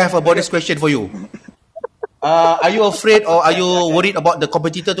character. I have a bonus question for you. Are you afraid or are you worried about the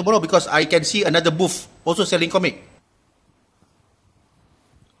competitor tomorrow? Because I can see another booth also selling comic.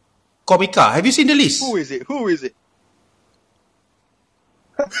 Comica. Have you seen the list? Who is it?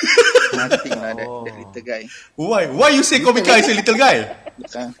 Nothing like that little guy. Why you say Comica is a little guy?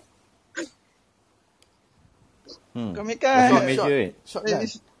 Comica, Not major. Short guy.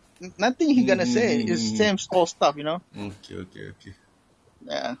 nothing he gonna say. It's same old stuff, you know. Okay.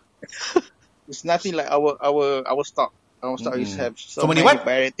 Yeah. It's nothing like our stock. Our stock is have so many many what?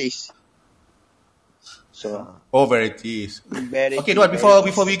 varieties. So Varieties. very Okay, Duan, before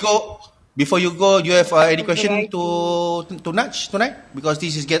you go, you have any question to Naj tonight? Because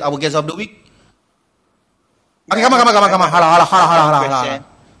this is our guest of the week. Okay, come on. Hala. question.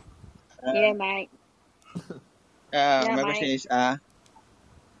 Yeah, Mike. My Mike. question is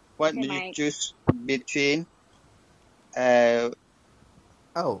what Okay, do you Mike. choose between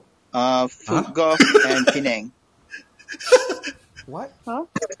Oh. foot golf and Penang? What? Huh?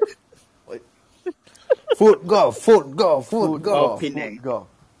 Food golf. Penang. Golf.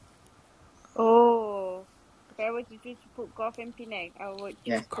 Oh. If I were to choose foot golf and Penang, I would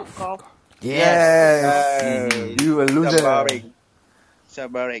choose foot golf. Yes. You a loser. So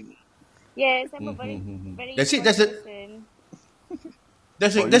boring. Yes, I'm a very That's it, fun that's it. person.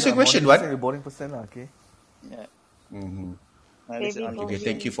 That's a question, Duan. You're a boring person lah, okay? Yeah. Baby Okay,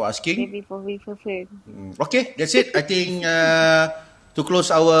 thank you for asking. Baby for fulfilled. Okay, that's it. I think to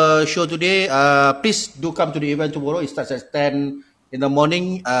close our show today, please do come to the event tomorrow. It starts at 10 in the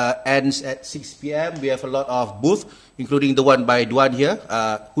morning, ends at 6 p.m. We have a lot of booths, including the one by Duan here,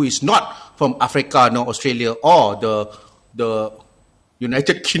 who is not from Africa, nor Australia, or the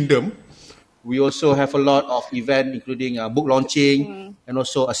United Kingdom. We also have a lot of events, including book launching and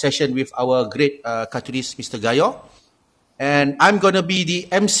also a session with our great cartoonist, Mr. Gayo. And I'm going to be the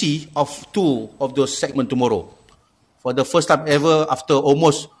MC of 2 of those segments tomorrow. For the first time ever, after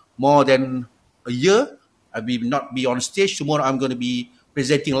almost more than a year, I will not be on stage. Tomorrow, I'm going to be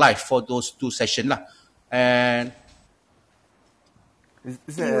presenting live for those 2 sessions. And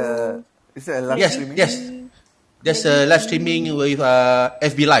Is it a live streaming? yes. There's a live streaming with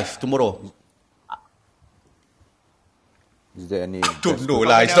FB Live tomorrow. Is there any? Don't know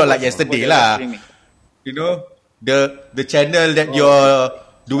lah. It's not like yesterday lah. You know, the channel that you're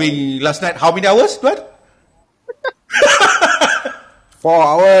doing last night, how many hours, Tuan? 4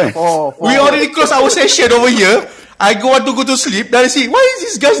 hours. We already closed our session over here. I want to go to sleep. Then I see, what is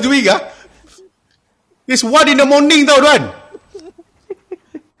this guys doing? It's 1 in the morning tau, Tuan.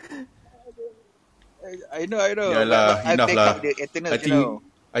 I know. Yalah, I enough take lah. up the eternal,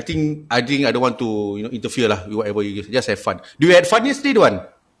 I think I don't want to interfere lah with whatever you just have fun. Do you had fun yesterday, Tuan?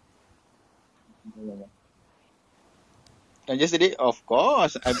 And yesterday, of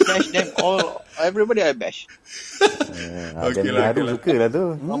course, I bash them all. Everybody I bash. Okay lah, Haru suka lah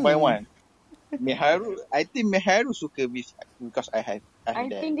tu. One by one. I think Meharu suka because I have I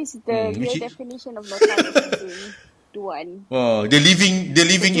that. think this is the which real is- definition of Notarianism. Duan. Oh, the living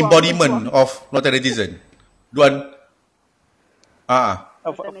embodiment of Notarianism. Duan.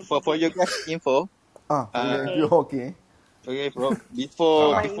 For your guys' info, Okay. Okay, bro.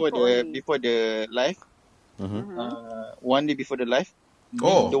 For my Before info only. the live, one day before the live, he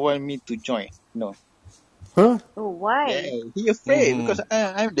Oh. don't want me to join. No. Huh? Oh, Yeah, why? he afraid because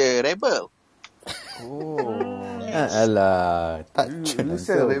I'm the rebel. Oh. Yes. Alah, tak You macam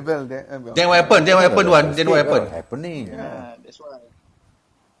said tu. rebel then. Then what happened? Then what happened, Wan? Then what happened? What happening? Yeah. That's why.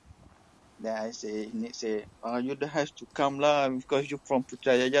 Then I say, Nick say, you don't have to come lah because you from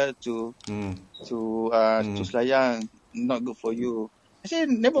Putrajaya to Selayang, not good for you. I said,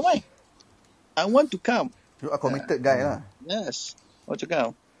 never mind. I want to come. You are committed guy lah. Yes, I want to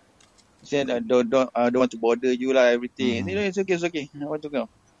come. He said, don't want to bother you lah, everything. I said, no, it's okay. I want to come.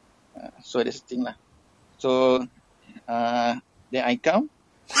 So that's the thing lah. So then I come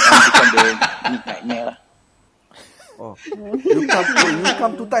and become the Nick Nightmare lah. Oh. You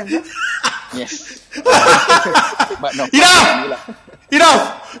come 2 times, yeah? Yes. But no.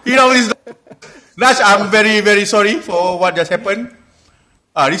 Enough is Naj, I'm very, very sorry for what just happened.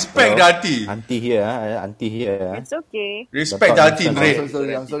 Respect the auntie. Auntie here. It's okay. Respect the auntie in red.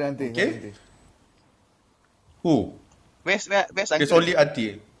 I'm sorry, auntie. Okay. Who? Where's There's Uncle? only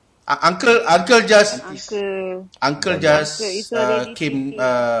auntie. Uncle just It's already came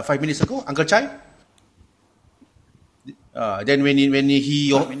sleeping. 5 minutes ago. Uncle Chai. Then when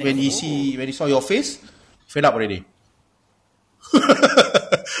he saw your face, fed up already.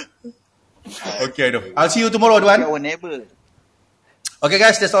 Okay, I know. I'll see you tomorrow, Duan. Our neighbor. Okay,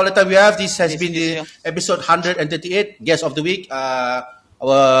 guys, that's all the time we have. This has been the Yes. episode 138, guest of the week.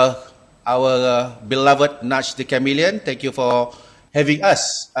 Our beloved Naj The Chameleon. Thank you for having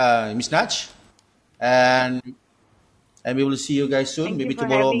us, Miss Naj, and we will see you guys soon. Thank you Maybe for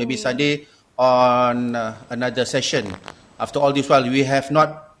tomorrow, having maybe me. Sunday on another session. After all this while, we have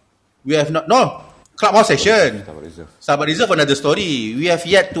not Clubhouse session. Sahabat Reserve another story. We have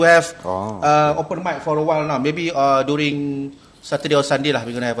yet to have open mic for a while now. Maybe during Saturday or Sunday lah,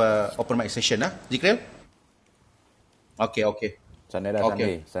 we're gonna have a open mic session. Zikril? Okay. Sunday lah,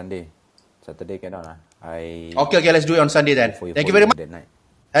 Okay. Sunday. Saturday cannot lah. Okay, let's do it on Sunday then. For Thank you very much. that night.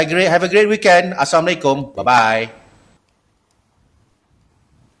 Have a great weekend. Assalamualaikum. Bye-bye.